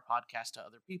suggesting our podcast to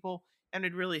other people, and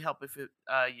it'd really help if you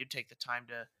take the time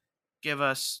to give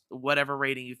us whatever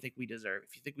rating you think we deserve.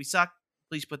 If you think we suck,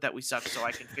 please put that we suck so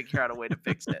I can figure out a way to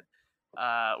fix it,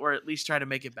 or at least try to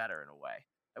make it better in a way.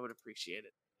 I would appreciate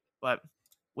it. But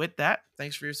with that,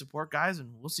 thanks for your support, guys,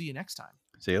 and we'll see you next time.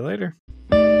 See you later.